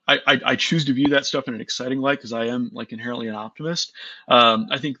I choose to view that stuff in an exciting light because I am like inherently an optimist.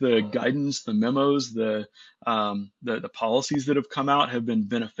 I think the guidance, the memos, the policies that have come out have been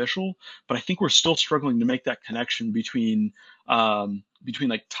beneficial, but I think we're still struggling to make that connection between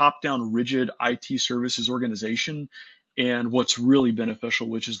like top-down rigid IT services organization and what's really beneficial,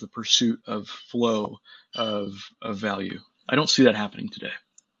 which is the pursuit of flow of value. I don't see that happening today.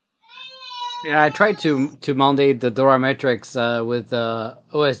 Yeah, I tried to mandate the DORA metrics with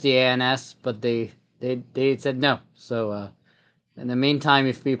OSDANS, but they said no. So in the meantime,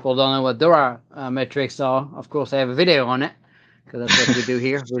 if people don't know what DORA metrics are, of course I have a video on it, because that's what we do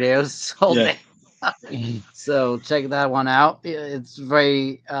here, videos all day. So check that one out. It's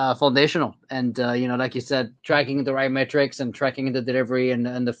very foundational, and like you said, tracking the right metrics and tracking the delivery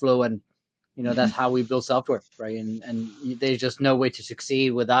and the flow, and that's how we build software, right? And there's just no way to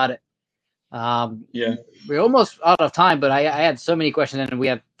succeed without it. We're almost out of time, but I had so many questions, and we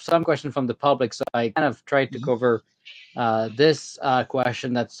have some questions from the public, so I kind of tried to cover this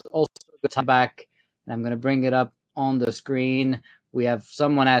question that's also a time back, and I'm going to bring it up on the screen. We have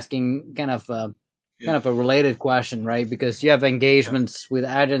someone asking kind of a related question, right? Because you have engagements with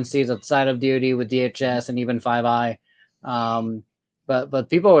agencies outside of DoD, with DHS and even 5I. But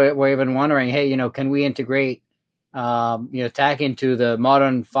people were even wondering, hey, can we integrate, TAC into the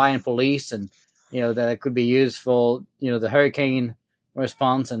modern fire and police, and that could be used for the hurricane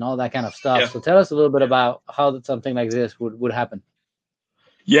response and all that kind of stuff. Yeah. So tell us a little bit about how something like this would happen.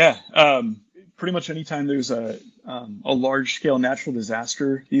 Yeah. pretty much anytime there's a large scale natural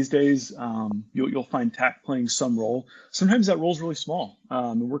disaster these days, you'll find TAC playing some role. Sometimes that role is really small,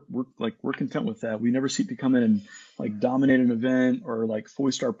 and we're content with that. We never seek to come in and like dominate an event or like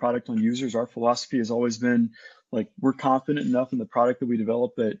foist our product on users. Our philosophy has always been like we're confident enough in the product that we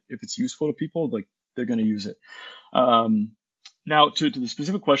develop that if it's useful to people, like they're going to use it. Now, to the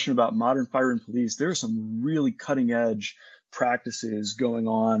specific question about modern fire and police, there are some really cutting edge practices going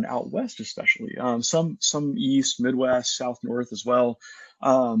on out west, especially some east, Midwest, South, North as well.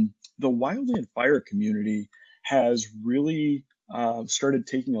 The wildland fire community has really started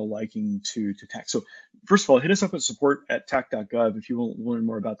taking a liking to TAC. So first of all, hit us up at support@tac.gov if you want to learn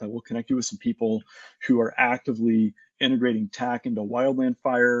more about that. We'll connect you with some people who are actively integrating TAC into wildland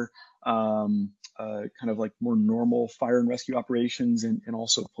fire, kind of like more normal fire and rescue operations, and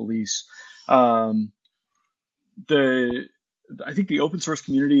also police. I think the open source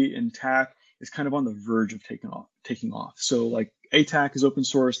community in TAC is kind of on the verge of taking off. So like ATAC is open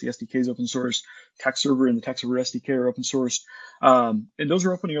source, the SDK is open source, TAC Server and the TAC Server SDK are open source. And those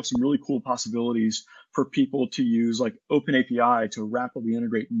are opening up some really cool possibilities for people to use like Open API to rapidly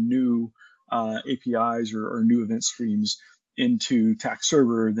integrate new APIs or new event streams into TAC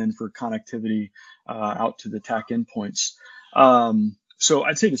Server, then for connectivity out to the TAC endpoints. So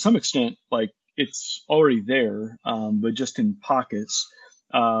I'd say to some extent, like it's already there, but just in pockets.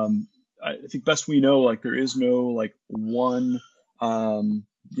 I think best we know, like there is no like one, kind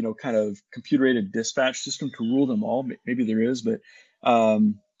of computer-aided dispatch system to rule them all. Maybe there is, but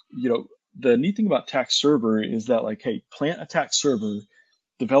the neat thing about TAC Server is that like, hey, plant a TAC Server,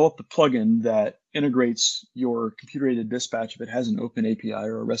 develop the plugin that integrates your computer-aided dispatch if it has an Open API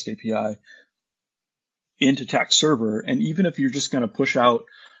or a REST API into TAC Server, and even if you're just going to push out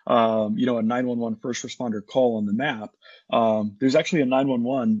a 911 first responder call on the map, there's actually a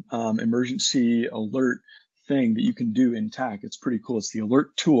 911 emergency alert thing that you can do in TAC. It's pretty cool. It's the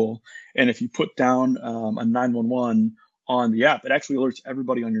alert tool, and if you put down a 911 on the app, it actually alerts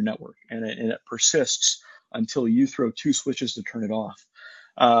everybody on your network, and it persists until you throw 2 switches to turn it off.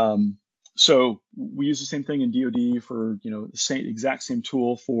 So we use the same thing in DoD for the exact same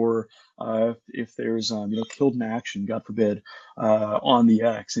tool for if there's killed in action, God forbid, on the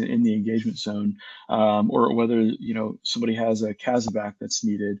X in the engagement zone, or whether somebody has a CASEVAC that's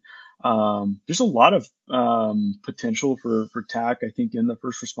needed. There's a lot of potential for TAC, I think, in the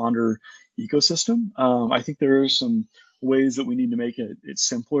first responder ecosystem. I think there are some ways that we need to make it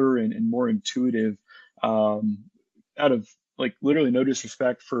simpler and more intuitive, out of like literally no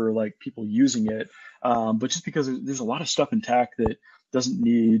disrespect for like people using it, but just because there's a lot of stuff in TAC that doesn't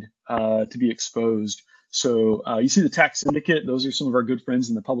need to be exposed. So you see the TAC Syndicate; those are some of our good friends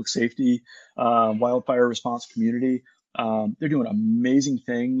in the public safety wildfire response community. They're doing amazing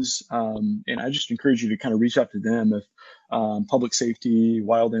things, and I just encourage you to kind of reach out to them if public safety,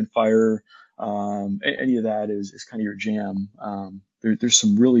 wildland fire, any of that is kind of your jam. There's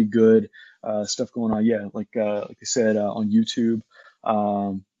some really good stuff going on. Yeah, like I said, on YouTube,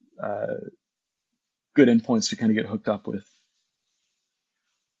 good endpoints to kind of get hooked up with.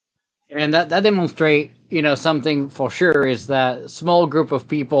 And that demonstrate, something for sure is that small group of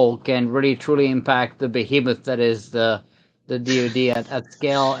people can really truly impact the behemoth that is the DoD at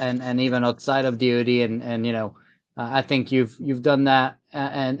scale and even outside of DoD. And I think you've done that,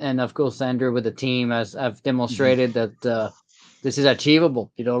 and of course Andrew with the team have demonstrated that this is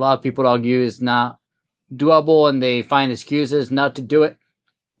achievable. A lot of people argue it's not doable and they find excuses not to do it.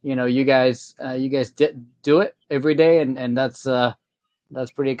 You guys do it every day, and that's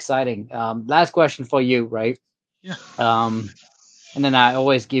pretty exciting. Last question for you, right? Yeah. And then I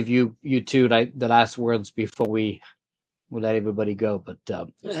always give you two like the last words before we let everybody go. But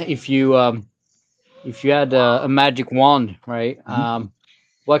if you had a magic wand, right?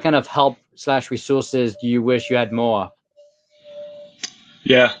 What kind of help / resources do you wish you had more?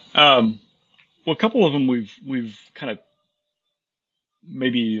 Yeah. Well, a couple of them we've kind of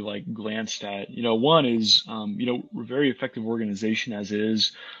maybe like glanced at. One is we're a very effective organization as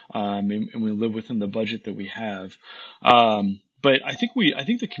is, and we live within the budget that we have. But I think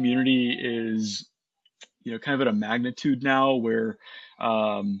the community is kind of at a magnitude now where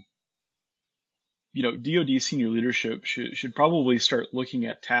DoD senior leadership should probably start looking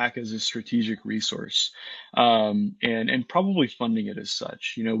at TAC as a strategic resource, and probably funding it as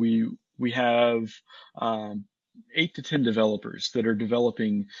such. We have 8 to 10 developers that are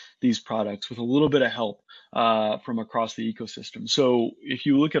developing these products with a little bit of help from across the ecosystem. So if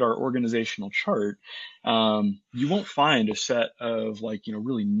you look at our organizational chart, you won't find a set of like,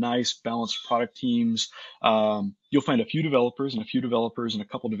 really nice balanced product teams. You'll find a few developers and a few developers and a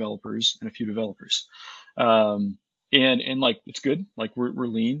couple developers and a few developers. And like, it's good. Like we're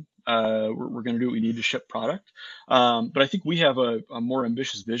lean. We're going to do what we need to ship product. But I think we have a more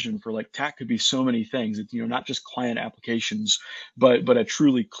ambitious vision for like TAC could be so many things. It's, not just client applications, but a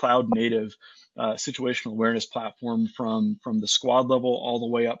truly cloud native situational awareness platform from the squad level all the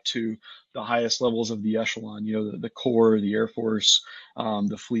way up to the highest levels of the echelon, the Corps, the Air Force,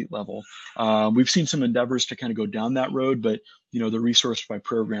 the fleet level. We've seen some endeavors to kind of go down that road, but they're resourced by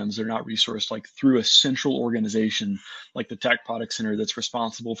programs. They're not resourced like through a central organization like the TAC Product Center that's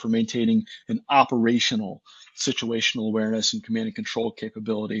responsible for maintaining an operational situational awareness and command and control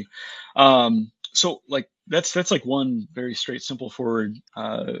capability. So like that's like one very straightforward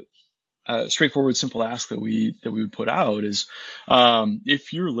simple ask that we would put out is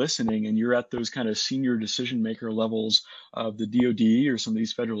if you're listening and you're at those kind of senior decision maker levels of the DoD or some of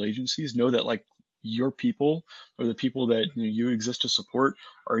these federal agencies, know that like your people or the people that you exist to support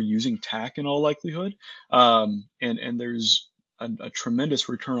are using TAC in all likelihood, and there's a tremendous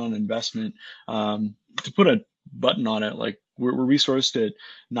return on investment. To put a button on it, like we're resourced at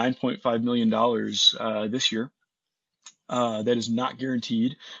 $9.5 million this year. That is not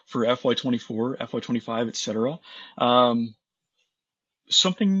guaranteed for FY24, FY25, et cetera.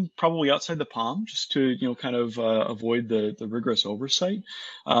 Something probably outside the palm, just to kind of avoid the rigorous oversight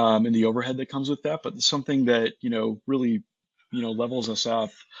and the overhead that comes with that, but something that really levels us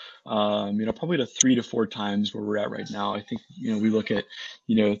up, probably to 3 to 4 times where we're at right now. I think we look at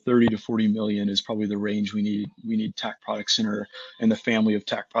 30 to 40 million is probably the range we need TAC Product Center and the family of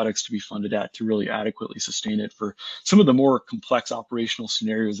TAC products to be funded at to really adequately sustain it for some of the more complex operational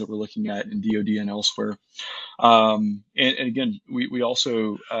scenarios that we're looking at in DoD and elsewhere. And again, we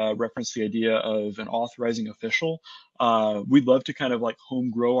also reference the idea of an authorizing official. We'd love to kind of like home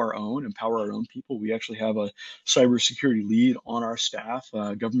grow our own, empower our own people. We actually have a cybersecurity lead on our staff,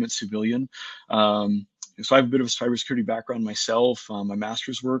 government civilian. So I have a bit of a cybersecurity background myself. My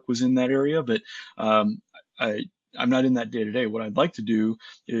master's work was in that area, but I'm not in that day to day. What I'd like to do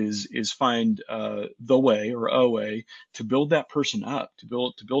is find the way or a way to build that person up, to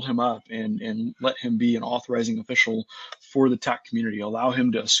build him up, and let him be an authorizing official for the TAC community. Allow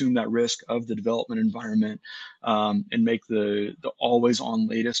him to assume that risk of the development environment, and make the always on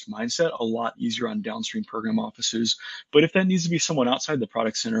latest mindset a lot easier on downstream program offices. But if that needs to be someone outside the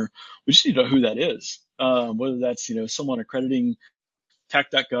product center, we just need to know who that is. Whether that's someone accrediting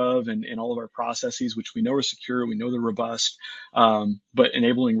TAC.gov and all of our processes, which we know are secure, we know they're robust, but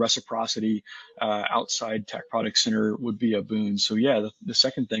enabling reciprocity outside TAC Product Center would be a boon. So yeah, the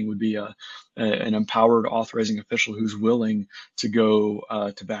second thing would be an empowered authorizing official who's willing to go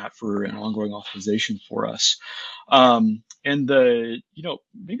to bat for an ongoing authorization for us. And maybe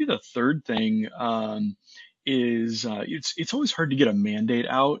the third thing is it's always hard to get a mandate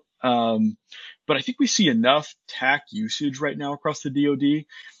out. But I think we see enough TAC usage right now across the DoD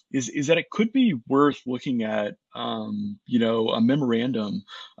is that it could be worth looking at, a memorandum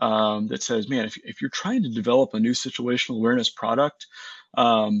that says, man, if you're trying to develop a new situational awareness product,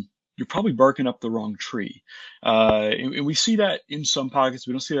 you're probably barking up the wrong tree. And we see that in some pockets.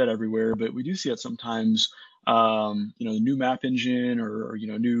 We don't see that everywhere, but we do see that sometimes. The new map engine or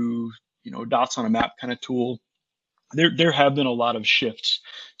new dots on a map kind of tool. There have been a lot of shifts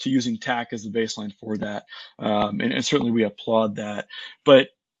to using TAC as the baseline for that, and certainly we applaud that. But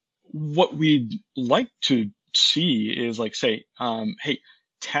what we'd like to see is like say, hey,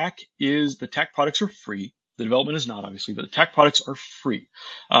 the TAC products are free. The development is not, obviously, but the TAC products are free.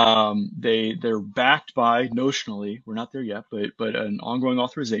 They're backed by notionally, we're not there yet, but an ongoing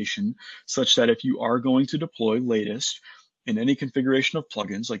authorization such that if you are going to deploy latest in any configuration of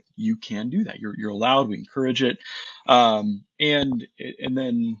plugins, like you can do that. You're allowed. We encourage it, and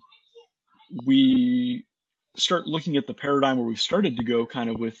then we start looking at the paradigm where we've started to go kind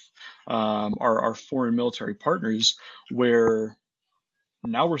of with our foreign military partners, where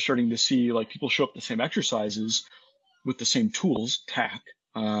now we're starting to see like people show up the same exercises with the same tools, TAC.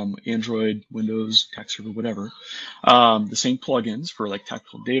 Android, Windows, TAC server, whatever. The same plugins for like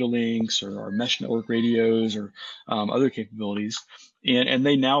tactical data links or our mesh network radios or other capabilities. And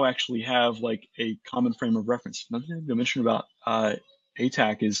they now actually have like a common frame of reference. Another thing to mention about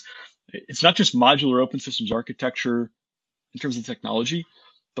ATAC is it's not just modular open systems architecture in terms of technology.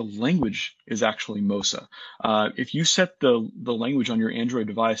 the language is actually MOSA. If you set the language on your Android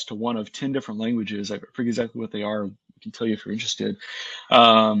device to one of 10 different languages, I forget exactly what they are. I can tell you if you're interested.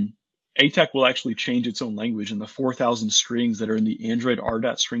 ATAC will actually change its own language in the 4,000 strings that are in the Android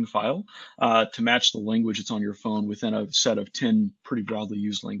RDAT string file to match the language that's on your phone within a set of 10 pretty broadly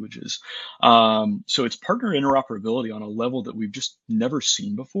used languages. So it's partner interoperability on a level that we've just never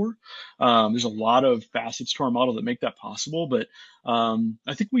seen before. There's a lot of facets to our model that make that possible, but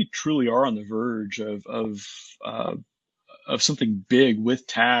I think we truly are on the verge of something big with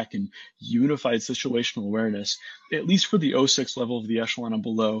TAC and unified situational awareness, at least for the O6 level of the echelon and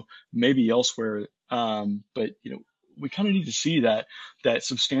below, maybe elsewhere. But we kind of need to see that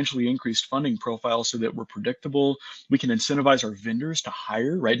substantially increased funding profile so that we're predictable. We can incentivize our vendors to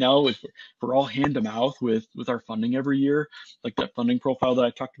hire. Right now, if we're all hand to mouth with our funding every year, like that funding profile that I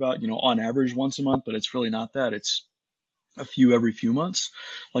talked about, on average once a month, but it's really not that. It's a few every few months.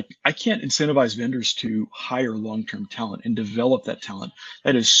 Like, I can't incentivize vendors to hire long-term talent and develop that talent.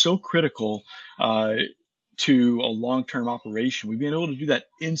 That is so critical to a long-term operation. We've been able to do that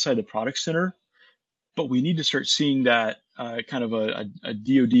inside the product center, but we need to start seeing that kind of a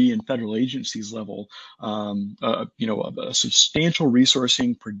DoD and federal agencies level, a substantial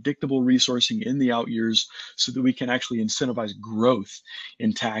resourcing, predictable resourcing in the out years so that we can actually incentivize growth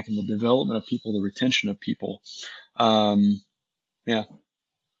in TAC and the development of people, the retention of people. More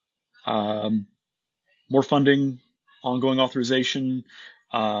funding, ongoing authorization,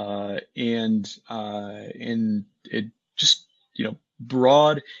 and it just,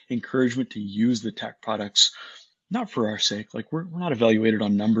 broad encouragement to use the TAC products, not for our sake. Like, we're not evaluated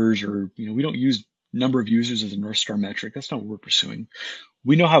on numbers, or, we don't use number of users as a North Star metric. That's not what we're pursuing.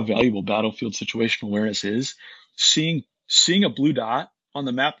 We know how valuable battlefield situational awareness is. Seeing a blue dot on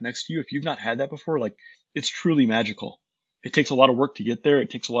the map next to you, if you've not had that before, like, it's truly magical. It takes a lot of work to get there. It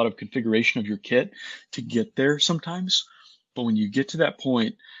takes a lot of configuration of your kit to get there sometimes. But when you get to that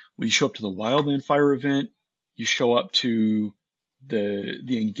point, when you show up to the Wildland Fire event, you show up to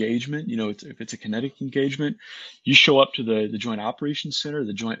the engagement, if it's a kinetic engagement, you show up to the Joint Operations Center,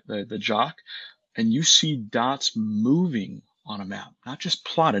 the JOC, and you see dots moving on a map, not just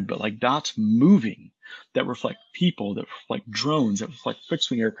plotted, but like dots moving that reflect people, that reflect drones, that reflect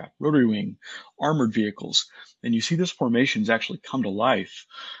fixed-wing aircraft, rotary wing, armored vehicles, and you see those formations actually come to life.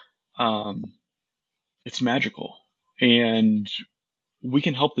 It's magical, and we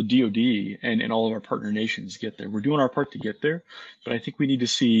can help the DoD and all of our partner nations get there. We're doing our part to get there, but I think we need to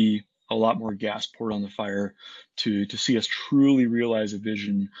see a lot more gas poured on the fire to see us truly realize a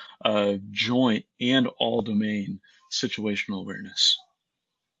vision of joint and all domain situational awareness.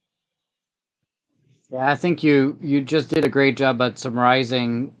 Yeah, I think you just did a great job at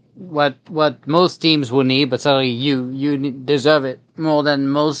summarizing what most teams will need, but certainly you deserve it more than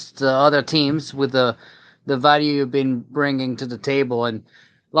most other teams with the value you've been bringing to the table. And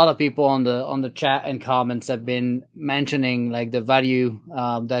a lot of people on the chat and comments have been mentioning like the value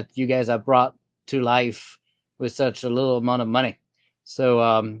that you guys have brought to life with such a little amount of money. So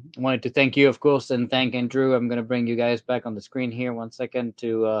I wanted to thank you, of course, and thank Andrew. I'm going to bring you guys back on the screen here 1 second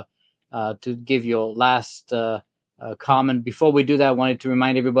to give your last comment. Before we do that, I wanted to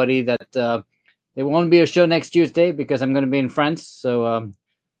remind everybody that there won't be a show next Tuesday because I'm going to be in France. So I'm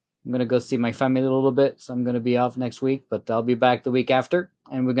going to go see my family a little bit. So I'm going to be off next week, but I'll be back the week after.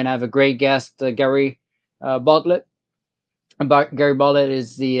 And we're going to have a great guest, Gary Bartlett. Gary Bartlett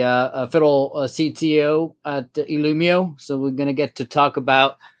is the federal CTO at Illumio. So we're going to get to talk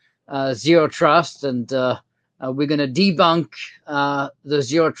about Zero Trust, and we're going to debunk the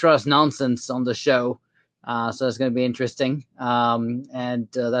Zero Trust nonsense on the show. So it's going to be interesting. And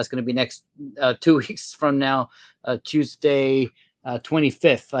that's going to be next 2 weeks from now, Tuesday,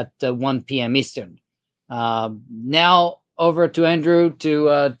 25th at 1 p.m. Eastern. Now over to Andrew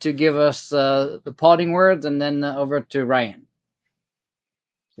to give us the parting words, and then over to Ryan.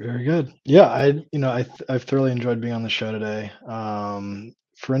 Very good. Yeah, I've thoroughly enjoyed being on the show today.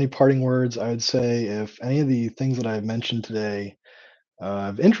 For any parting words, I would say if any of the things that I've mentioned today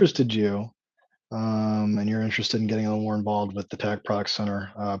have interested you, and you're interested in getting a little more involved with the TAC Product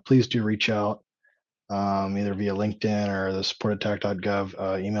Center, please do reach out, either via LinkedIn or the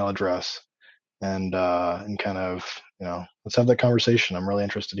support@tac.gov email address, and kind of, let's have that conversation. I'm really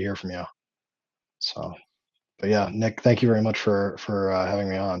interested to hear from you. So, but yeah, Nick, thank you very much for having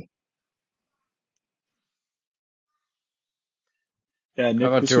me on. Yeah,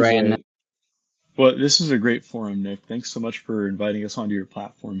 Nick, this is a great forum, Nick. Thanks so much for inviting us onto your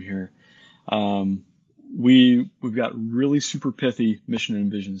platform here. We've got really super pithy mission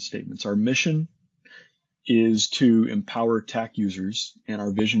and vision statements. Our mission is to empower TAC users, and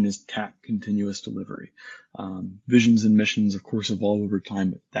our vision is TAC continuous delivery. Visions and missions, of course, evolve over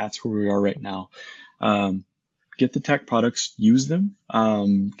time, but that's where we are right now. Get the TAC products, use them,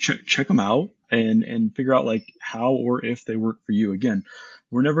 check them out, and figure out like how or if they work for you. Again,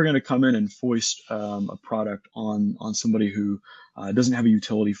 we're never going to come in and foist a product on somebody who doesn't have a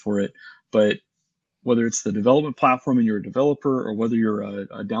utility for it, but whether it's the development platform and you're a developer, or whether you're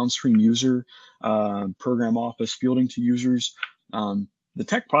a downstream user, program office fielding to users, the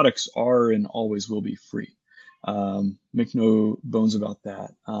tech products are and always will be free. Make no bones about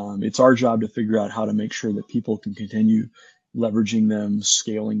that. It's our job to figure out how to make sure that people can continue leveraging them,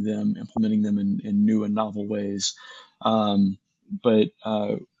 scaling them, implementing them in new and novel ways. But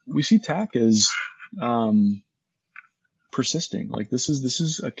we see TAC as persisting. Like this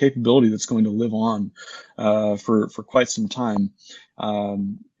is a capability that's going to live on for quite some time.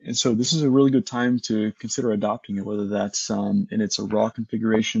 And so this is a really good time to consider adopting it, whether that's in its a raw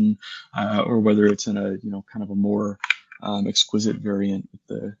configuration or whether it's in a kind of a more exquisite variant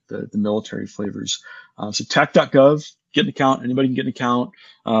with the military flavors. So TAC.gov, get an account. Anybody can get an account.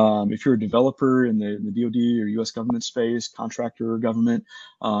 If you're a developer in the DoD or U.S. government space, contractor or government,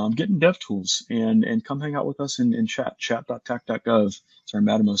 get in DevTools and come hang out with us in chat.tac.gov. It's our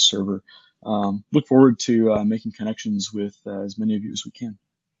Mattermost server. Look forward to making connections with as many of you as we can.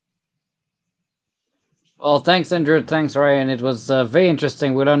 Well, thanks, Andrew. Thanks, Ryan. It was very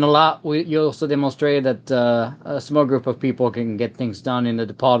interesting. We learned a lot. You also demonstrated that a small group of people can get things done in the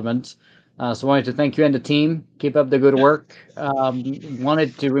department. So I wanted to thank you and the team. Keep up the good work.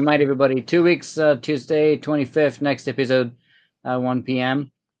 Wanted to remind everybody, 2 weeks, Tuesday, 25th, next episode, 1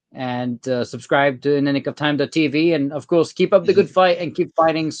 p.m. And subscribe to InTheNickOfTime.tv. And, of course, keep up the good fight and keep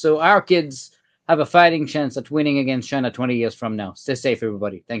fighting so our kids have a fighting chance at winning against China 20 years from now. Stay safe,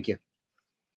 everybody. Thank you.